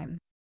crime.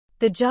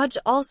 The judge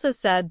also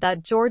said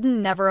that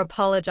Jordan never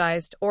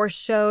apologized or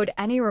showed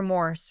any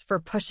remorse for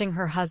pushing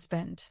her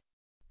husband.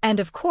 And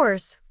of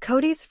course,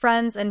 Cody's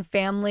friends and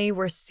family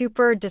were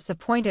super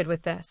disappointed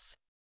with this.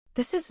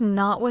 This is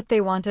not what they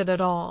wanted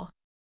at all.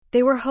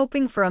 They were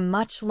hoping for a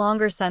much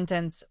longer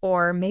sentence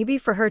or maybe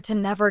for her to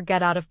never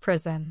get out of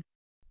prison.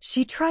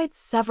 She tried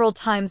several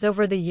times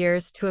over the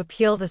years to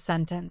appeal the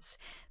sentence,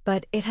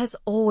 but it has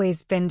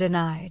always been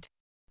denied.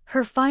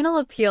 Her final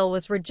appeal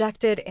was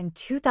rejected in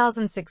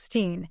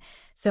 2016,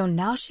 so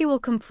now she will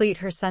complete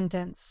her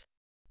sentence.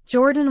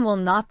 Jordan will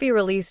not be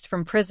released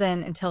from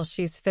prison until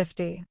she's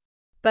 50.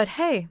 But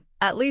hey,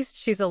 at least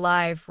she's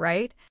alive,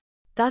 right?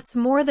 That's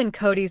more than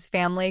Cody's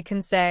family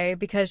can say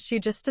because she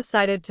just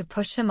decided to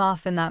push him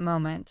off in that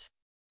moment.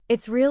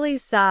 It's really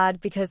sad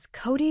because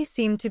Cody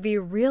seemed to be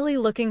really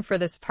looking for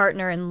this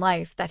partner in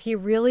life that he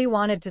really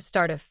wanted to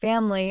start a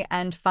family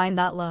and find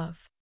that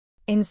love.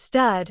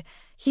 Instead,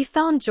 he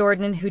found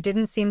Jordan who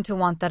didn't seem to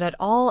want that at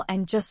all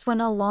and just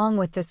went along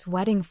with this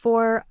wedding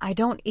for I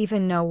don't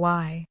even know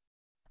why.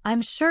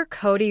 I'm sure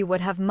Cody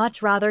would have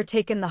much rather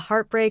taken the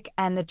heartbreak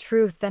and the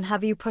truth than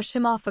have you push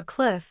him off a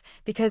cliff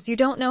because you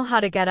don't know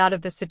how to get out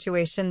of the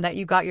situation that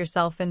you got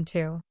yourself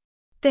into.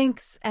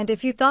 Thanks, and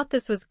if you thought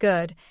this was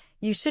good,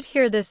 you should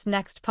hear this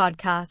next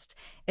podcast.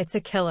 It's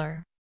a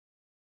killer.